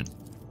station.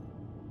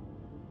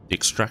 The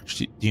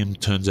Extractium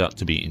turns out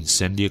to be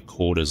Incendia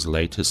Corda's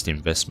latest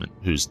investment,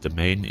 whose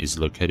domain is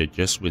located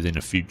just within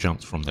a few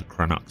jumps from the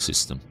Cranach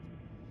system.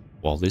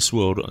 While this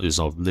world is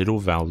of little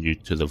value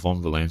to the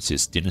Von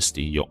Valance's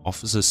dynasty, your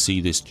officers see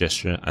this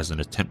gesture as an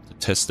attempt to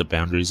test the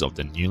boundaries of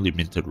the newly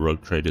minted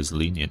rogue trader's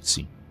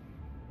leniency.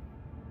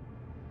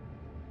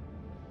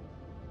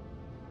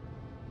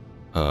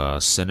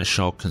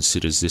 Seneschal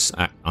considers this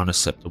act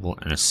unacceptable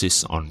and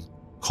assists on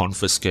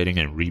confiscating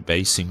and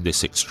rebasing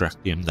this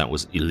extractium that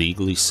was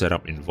illegally set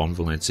up in Von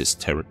Valance's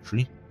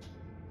territory.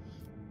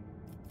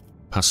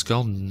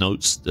 Pascal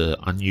notes the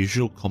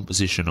unusual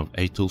composition of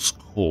Atel's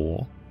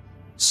core.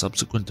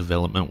 Subsequent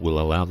development will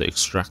allow the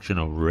extraction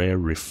of rare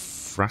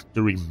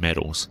refractory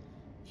metals.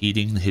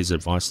 Heeding his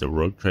advice, the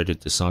rogue trader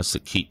decides to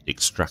keep the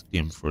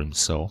extractium for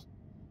himself.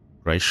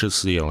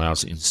 Graciously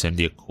allows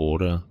Incendia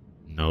Corda,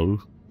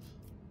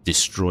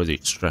 destroy the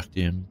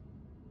extractium.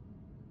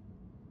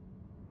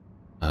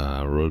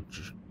 Rogue,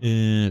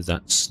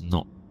 that's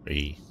not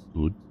very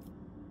good.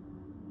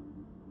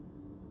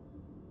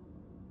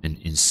 and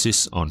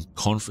insists on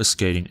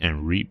confiscating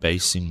and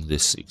rebasing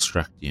this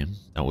extractium.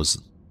 That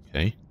was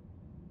okay.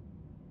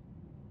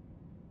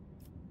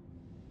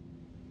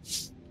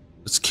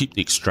 Let's keep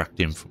the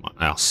extractium from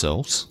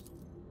ourselves.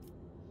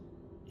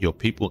 Your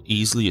people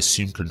easily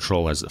assume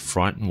control as the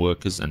frightened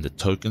workers and the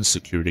token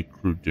security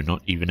crew do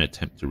not even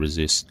attempt to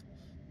resist.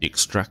 The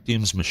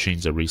extractium's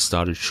machines are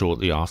restarted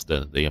shortly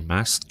after. The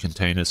amassed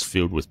containers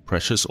filled with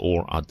precious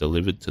ore are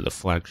delivered to the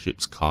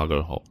flagship's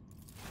cargo hold.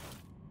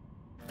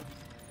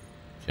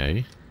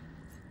 Okay.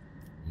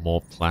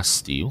 More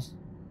plasteel.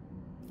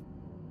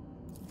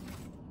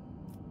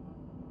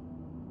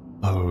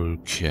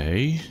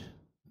 Okay.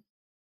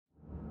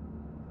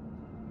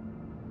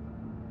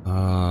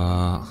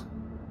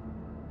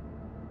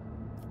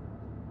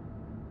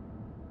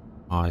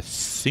 I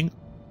think,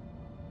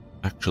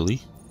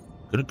 actually,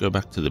 I'm going to go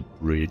back to the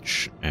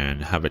bridge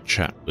and have a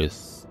chat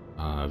with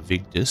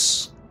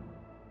Vigdis.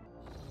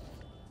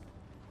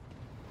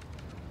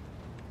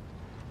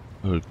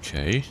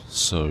 Okay,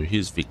 so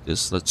here's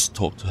Vigdis. Let's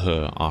talk to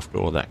her after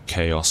all that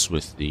chaos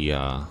with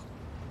the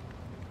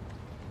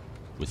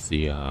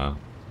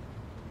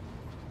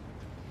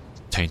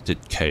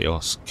tainted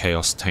chaos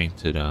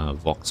tainted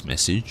Vox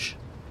message.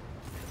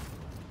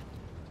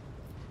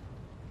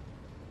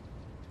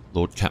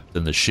 Lord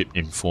Captain, the ship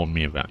informed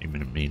me about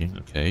imminent meeting.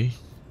 Okay.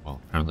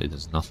 Well, apparently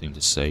there's nothing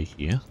to say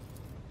here.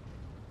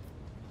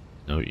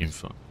 No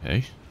info.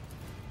 Okay.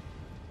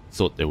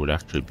 Thought there would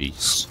actually be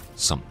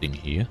something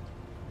here,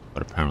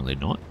 but apparently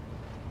not.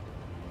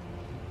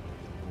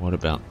 What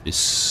about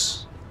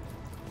this?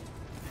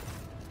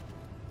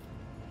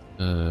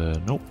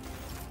 Nope.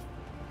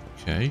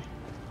 Okay.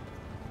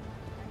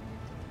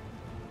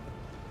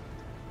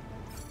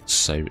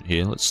 Save it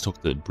here. Let's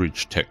talk to the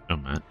bridge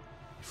technomat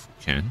if we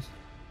can.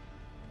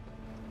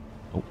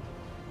 Oh,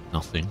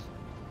 nothing.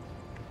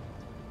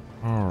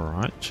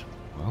 Alright,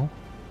 well.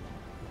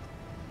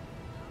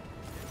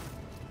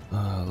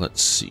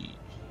 Let's see.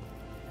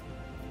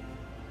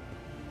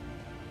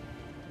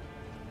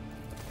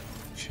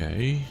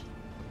 Okay.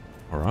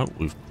 Alright,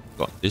 we've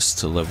got this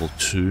to level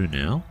 2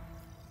 now.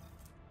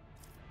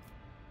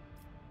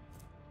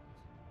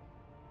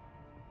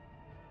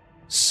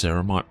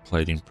 Ceramite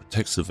plating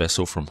protects the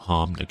vessel from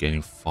harm,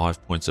 negating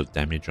 5 points of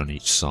damage on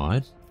each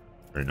side.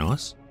 Very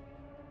nice.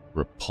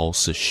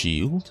 Repulsor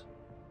shield.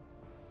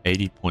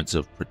 80 points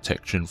of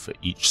protection for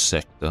each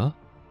sector.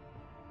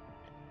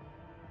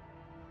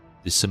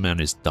 This amount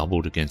is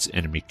doubled against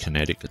enemy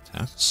kinetic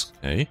attacks.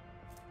 Okay.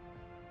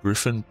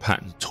 Griffin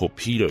pattern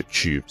torpedo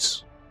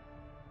tubes.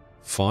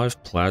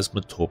 5 plasma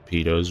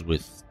torpedoes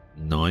with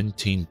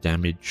 19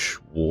 damage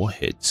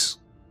warheads.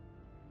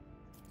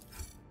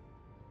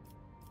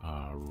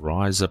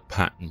 Riser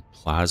pattern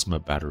plasma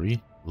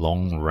battery.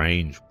 Long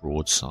range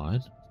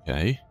broadside.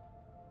 Okay.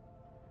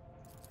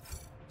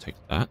 Take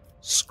that.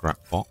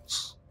 Scrap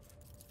box.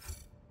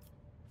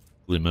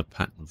 Glimmer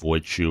pattern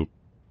void shield.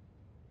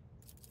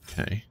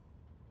 Okay.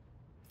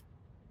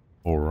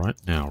 Alright,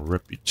 now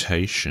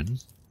reputation.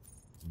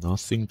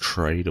 Nothing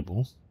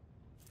tradable.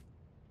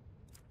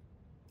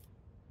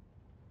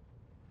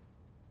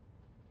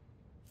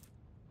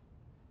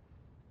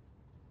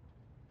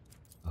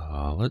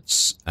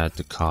 Let's add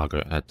the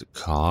cargo. Add the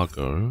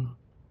cargo.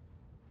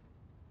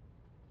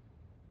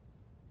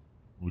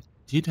 We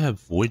did have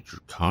Void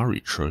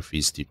Drakari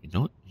trophies, did we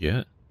not?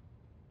 Yeah.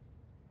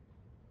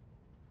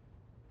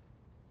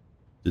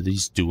 Do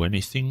these do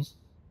anything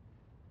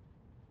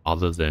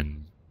other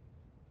than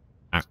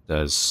act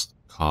as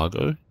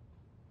cargo?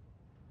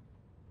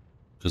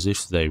 Because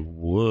if they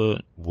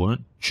weren't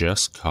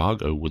just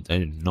cargo, would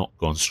they have not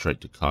gone straight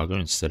to cargo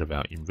instead of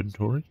our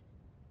inventory?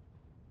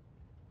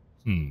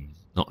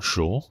 Not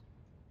sure.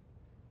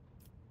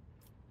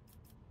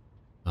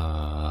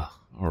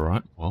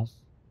 Alright, well.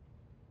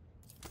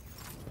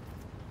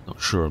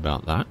 Not sure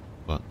about that,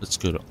 but let's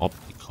go to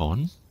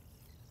Opticon.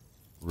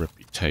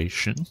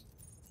 Reputation.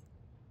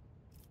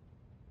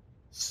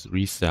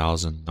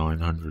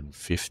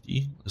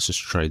 3,950. Let's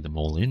just trade them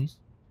all in.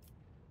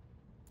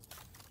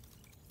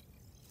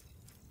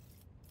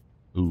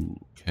 Ooh,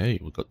 okay,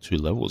 we got 2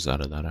 levels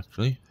out of that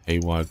actually.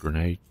 Haywire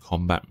Grenade,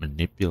 Combat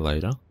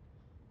Manipulator.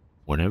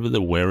 Whenever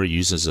the wearer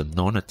uses a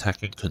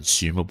non-attacking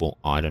consumable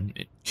item,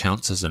 it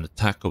counts as an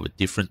attack of a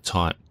different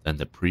type than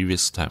the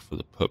previous attack for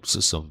the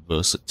purposes of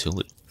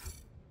versatility.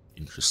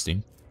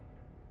 Interesting.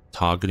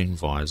 Targeting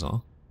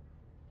Visor.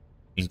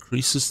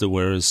 Increases the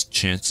wearer's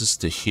chances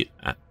to hit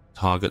at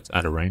targets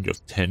at a range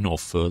of 10 or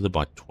further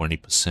by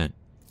 20%.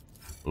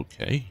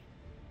 Okay.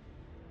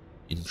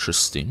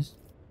 Interesting.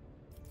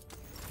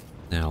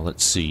 Now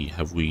let's see,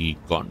 have we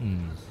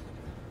gotten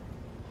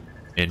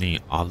any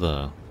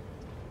other...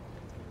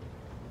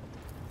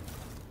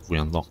 Have we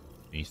unlocked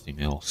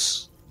anything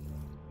else?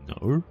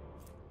 No.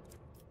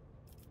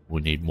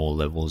 We need more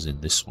levels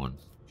in this one.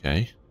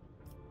 Okay.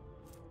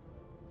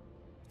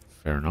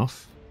 Fair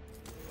enough.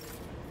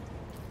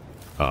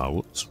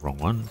 Whoops, wrong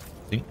one.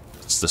 I think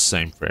it's the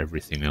same for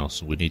everything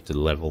else. We need to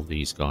level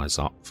these guys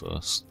up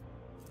first.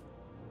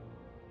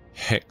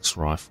 Hex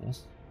rifle.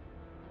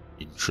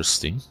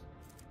 Interesting.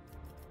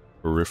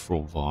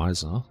 Peripheral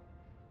visor.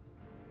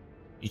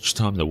 Each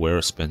time the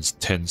wearer spends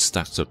 10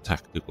 stacks of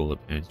tactical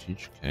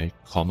advantage. Okay.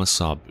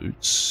 Commissar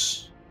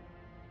boots.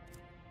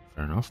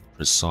 Fair enough.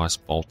 Precise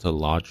bolter,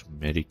 large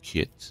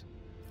medikit.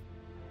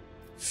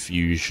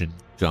 Fusion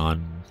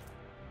gun.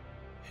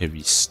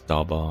 Heavy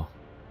stubber.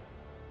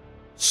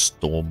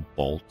 Storm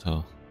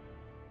bolter.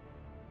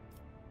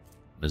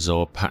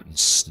 Mazoa pattern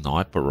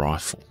sniper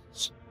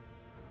rifles.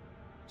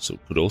 So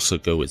it could also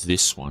go with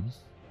this one.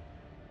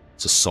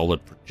 It's a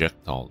solid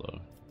projectile though.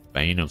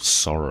 Bane of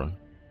Sorrow.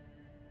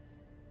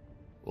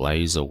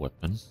 Laser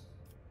weapon.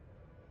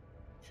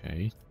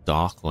 Okay.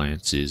 Dark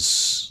Lance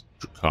is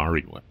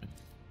Drukhari weapon.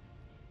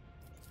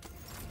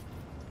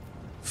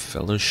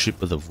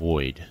 Fellowship of the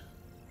Void.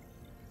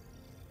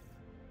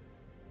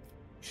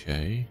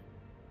 Okay.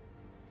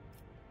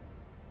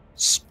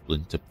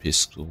 Splinter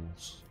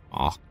pistols.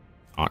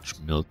 Arch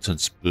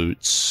militant's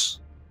boots.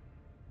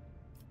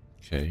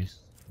 Okay.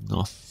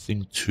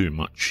 Nothing too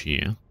much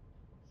here.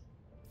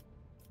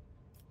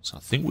 So I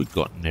think we've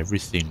gotten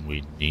everything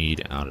we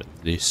need out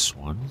of this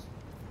one.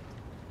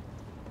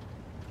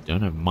 We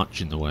don't have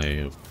much in the way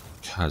of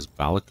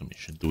Kazbala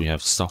commission. Do we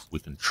have stuff we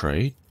can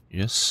trade?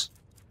 Yes.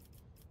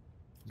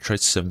 Trade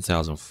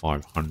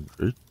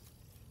 7,500.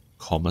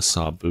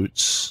 Commissar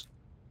boots.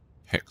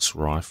 Hex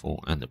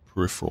rifle and the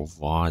peripheral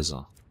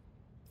visor.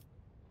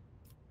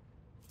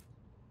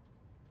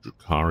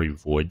 Drukhari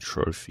Void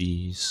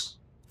trophies.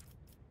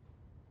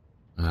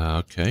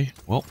 Okay,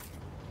 well.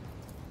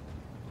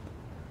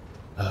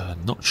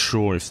 Not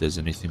sure if there's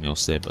anything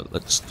else there, but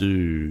let's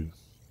do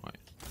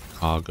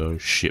cargo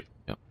ship.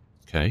 Yep.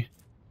 Okay.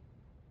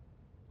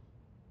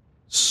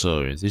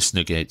 So this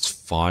negates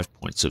 5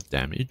 points of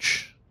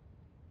damage.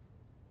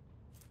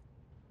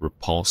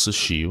 Repulsor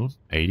shield,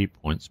 80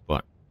 points,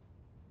 but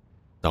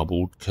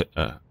doubled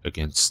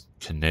against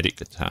kinetic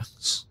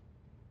attacks.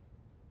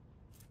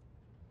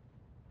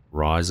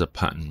 Riser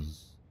pattern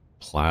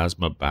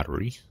plasma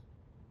battery.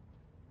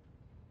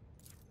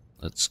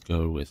 Let's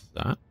go with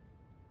that.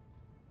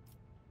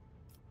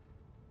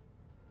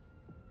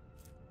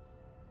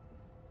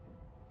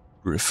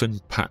 Griffin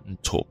pattern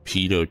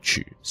torpedo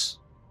tubes.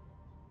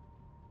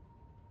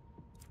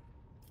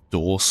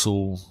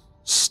 Dorsal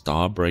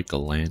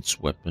Starbreaker Lance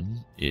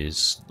weapon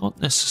is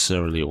not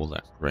necessarily all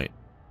that great.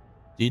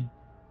 Do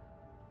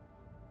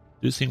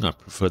think I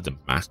prefer the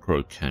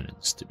macro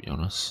cannons, to be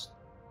honest.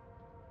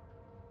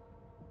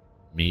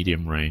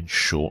 Medium range,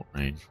 short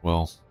range.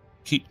 Well,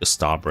 keep the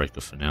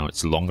Starbreaker for now.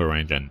 It's longer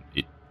range and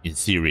in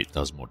theory it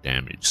does more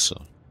damage,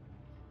 so.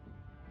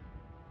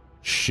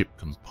 Ship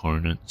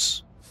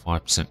components.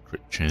 5%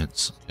 crit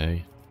chance,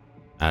 okay.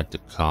 Add to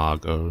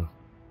cargo.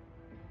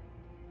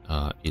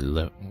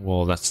 11.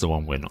 Well, that's the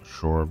one we're not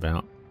sure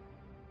about.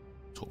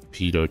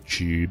 Torpedo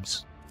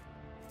tubes.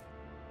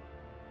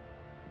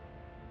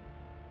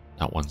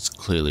 That one's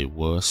clearly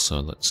worse, so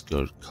let's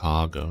go to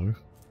cargo.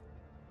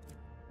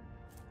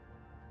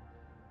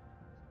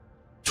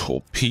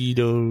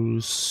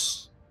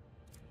 Torpedoes.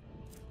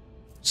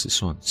 What's this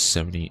one?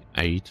 70,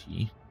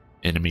 80.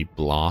 Enemy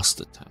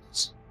blast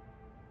attacks.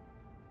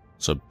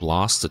 So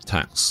blast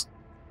attacks,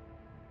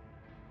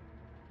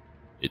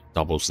 it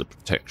doubles the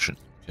protection,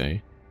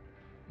 okay.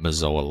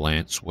 Mazoa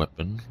Lance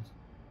weapon.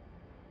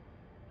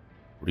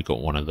 Already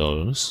got one of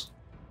those.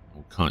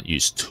 We can't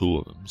use two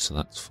of them, so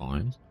that's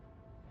fine.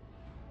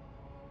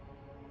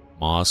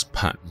 Mars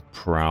pattern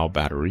prow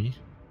battery.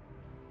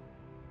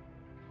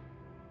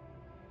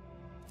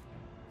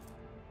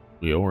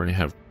 We already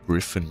have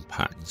Griffin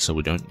pattern, so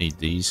we don't need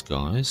these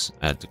guys.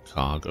 Add to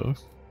cargo.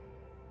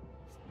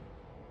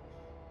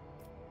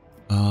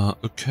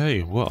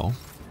 Okay, well,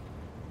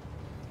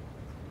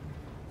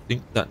 I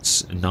think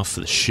that's enough for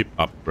the ship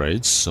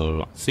upgrades,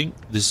 so I think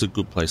this is a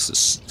good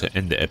place to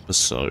end the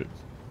episode.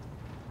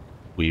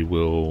 We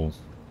will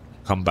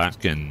come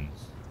back and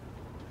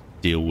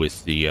deal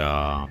with the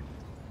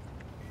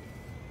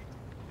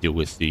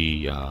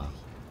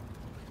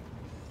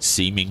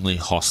seemingly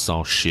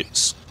hostile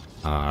ships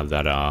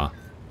that are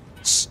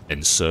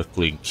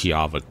encircling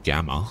Kiava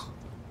Gamma.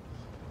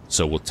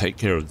 So we'll take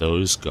care of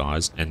those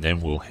guys, and then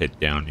we'll head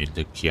down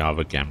into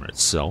Kiava Gamma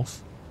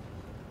itself,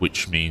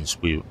 which means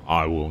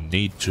I will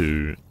need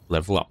to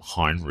level up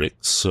Heinrich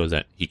so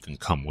that he can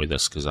come with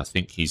us, because I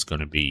think he's going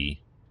to be...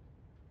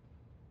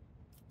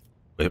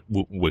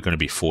 We're going to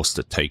be forced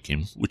to take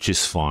him, which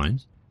is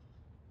fine.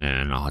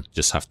 And I'll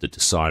just have to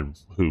decide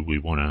who we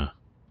want to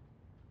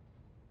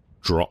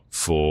drop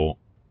for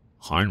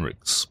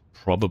Heinrichs.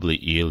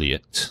 Probably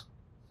Elliot,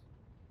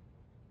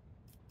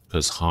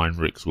 because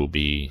Heinrichs will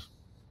be...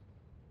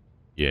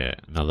 Yeah,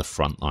 another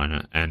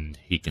frontliner, and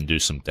he can do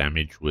some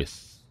damage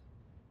with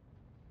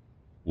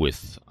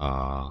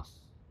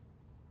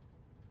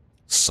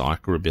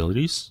Psyker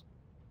abilities.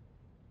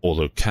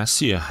 Although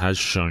Cassia has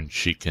shown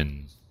she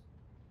can,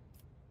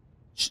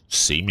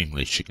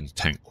 seemingly she can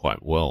tank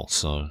quite well.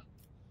 So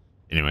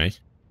anyway,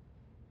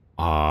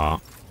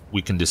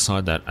 we can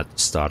decide that at the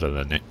start of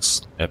the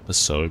next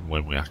episode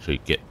when we actually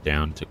get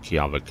down to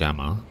Kiava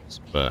Gamma.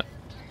 But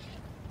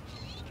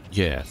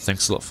yeah,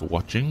 thanks a lot for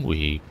watching.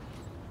 We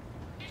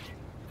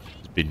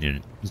been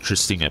an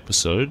interesting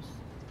episode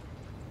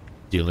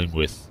dealing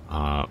with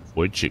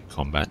void ship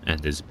combat, and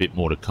there's a bit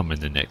more to come in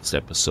the next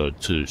episode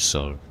too,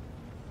 so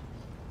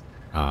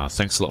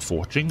thanks a lot for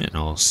watching, and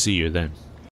I'll see you then.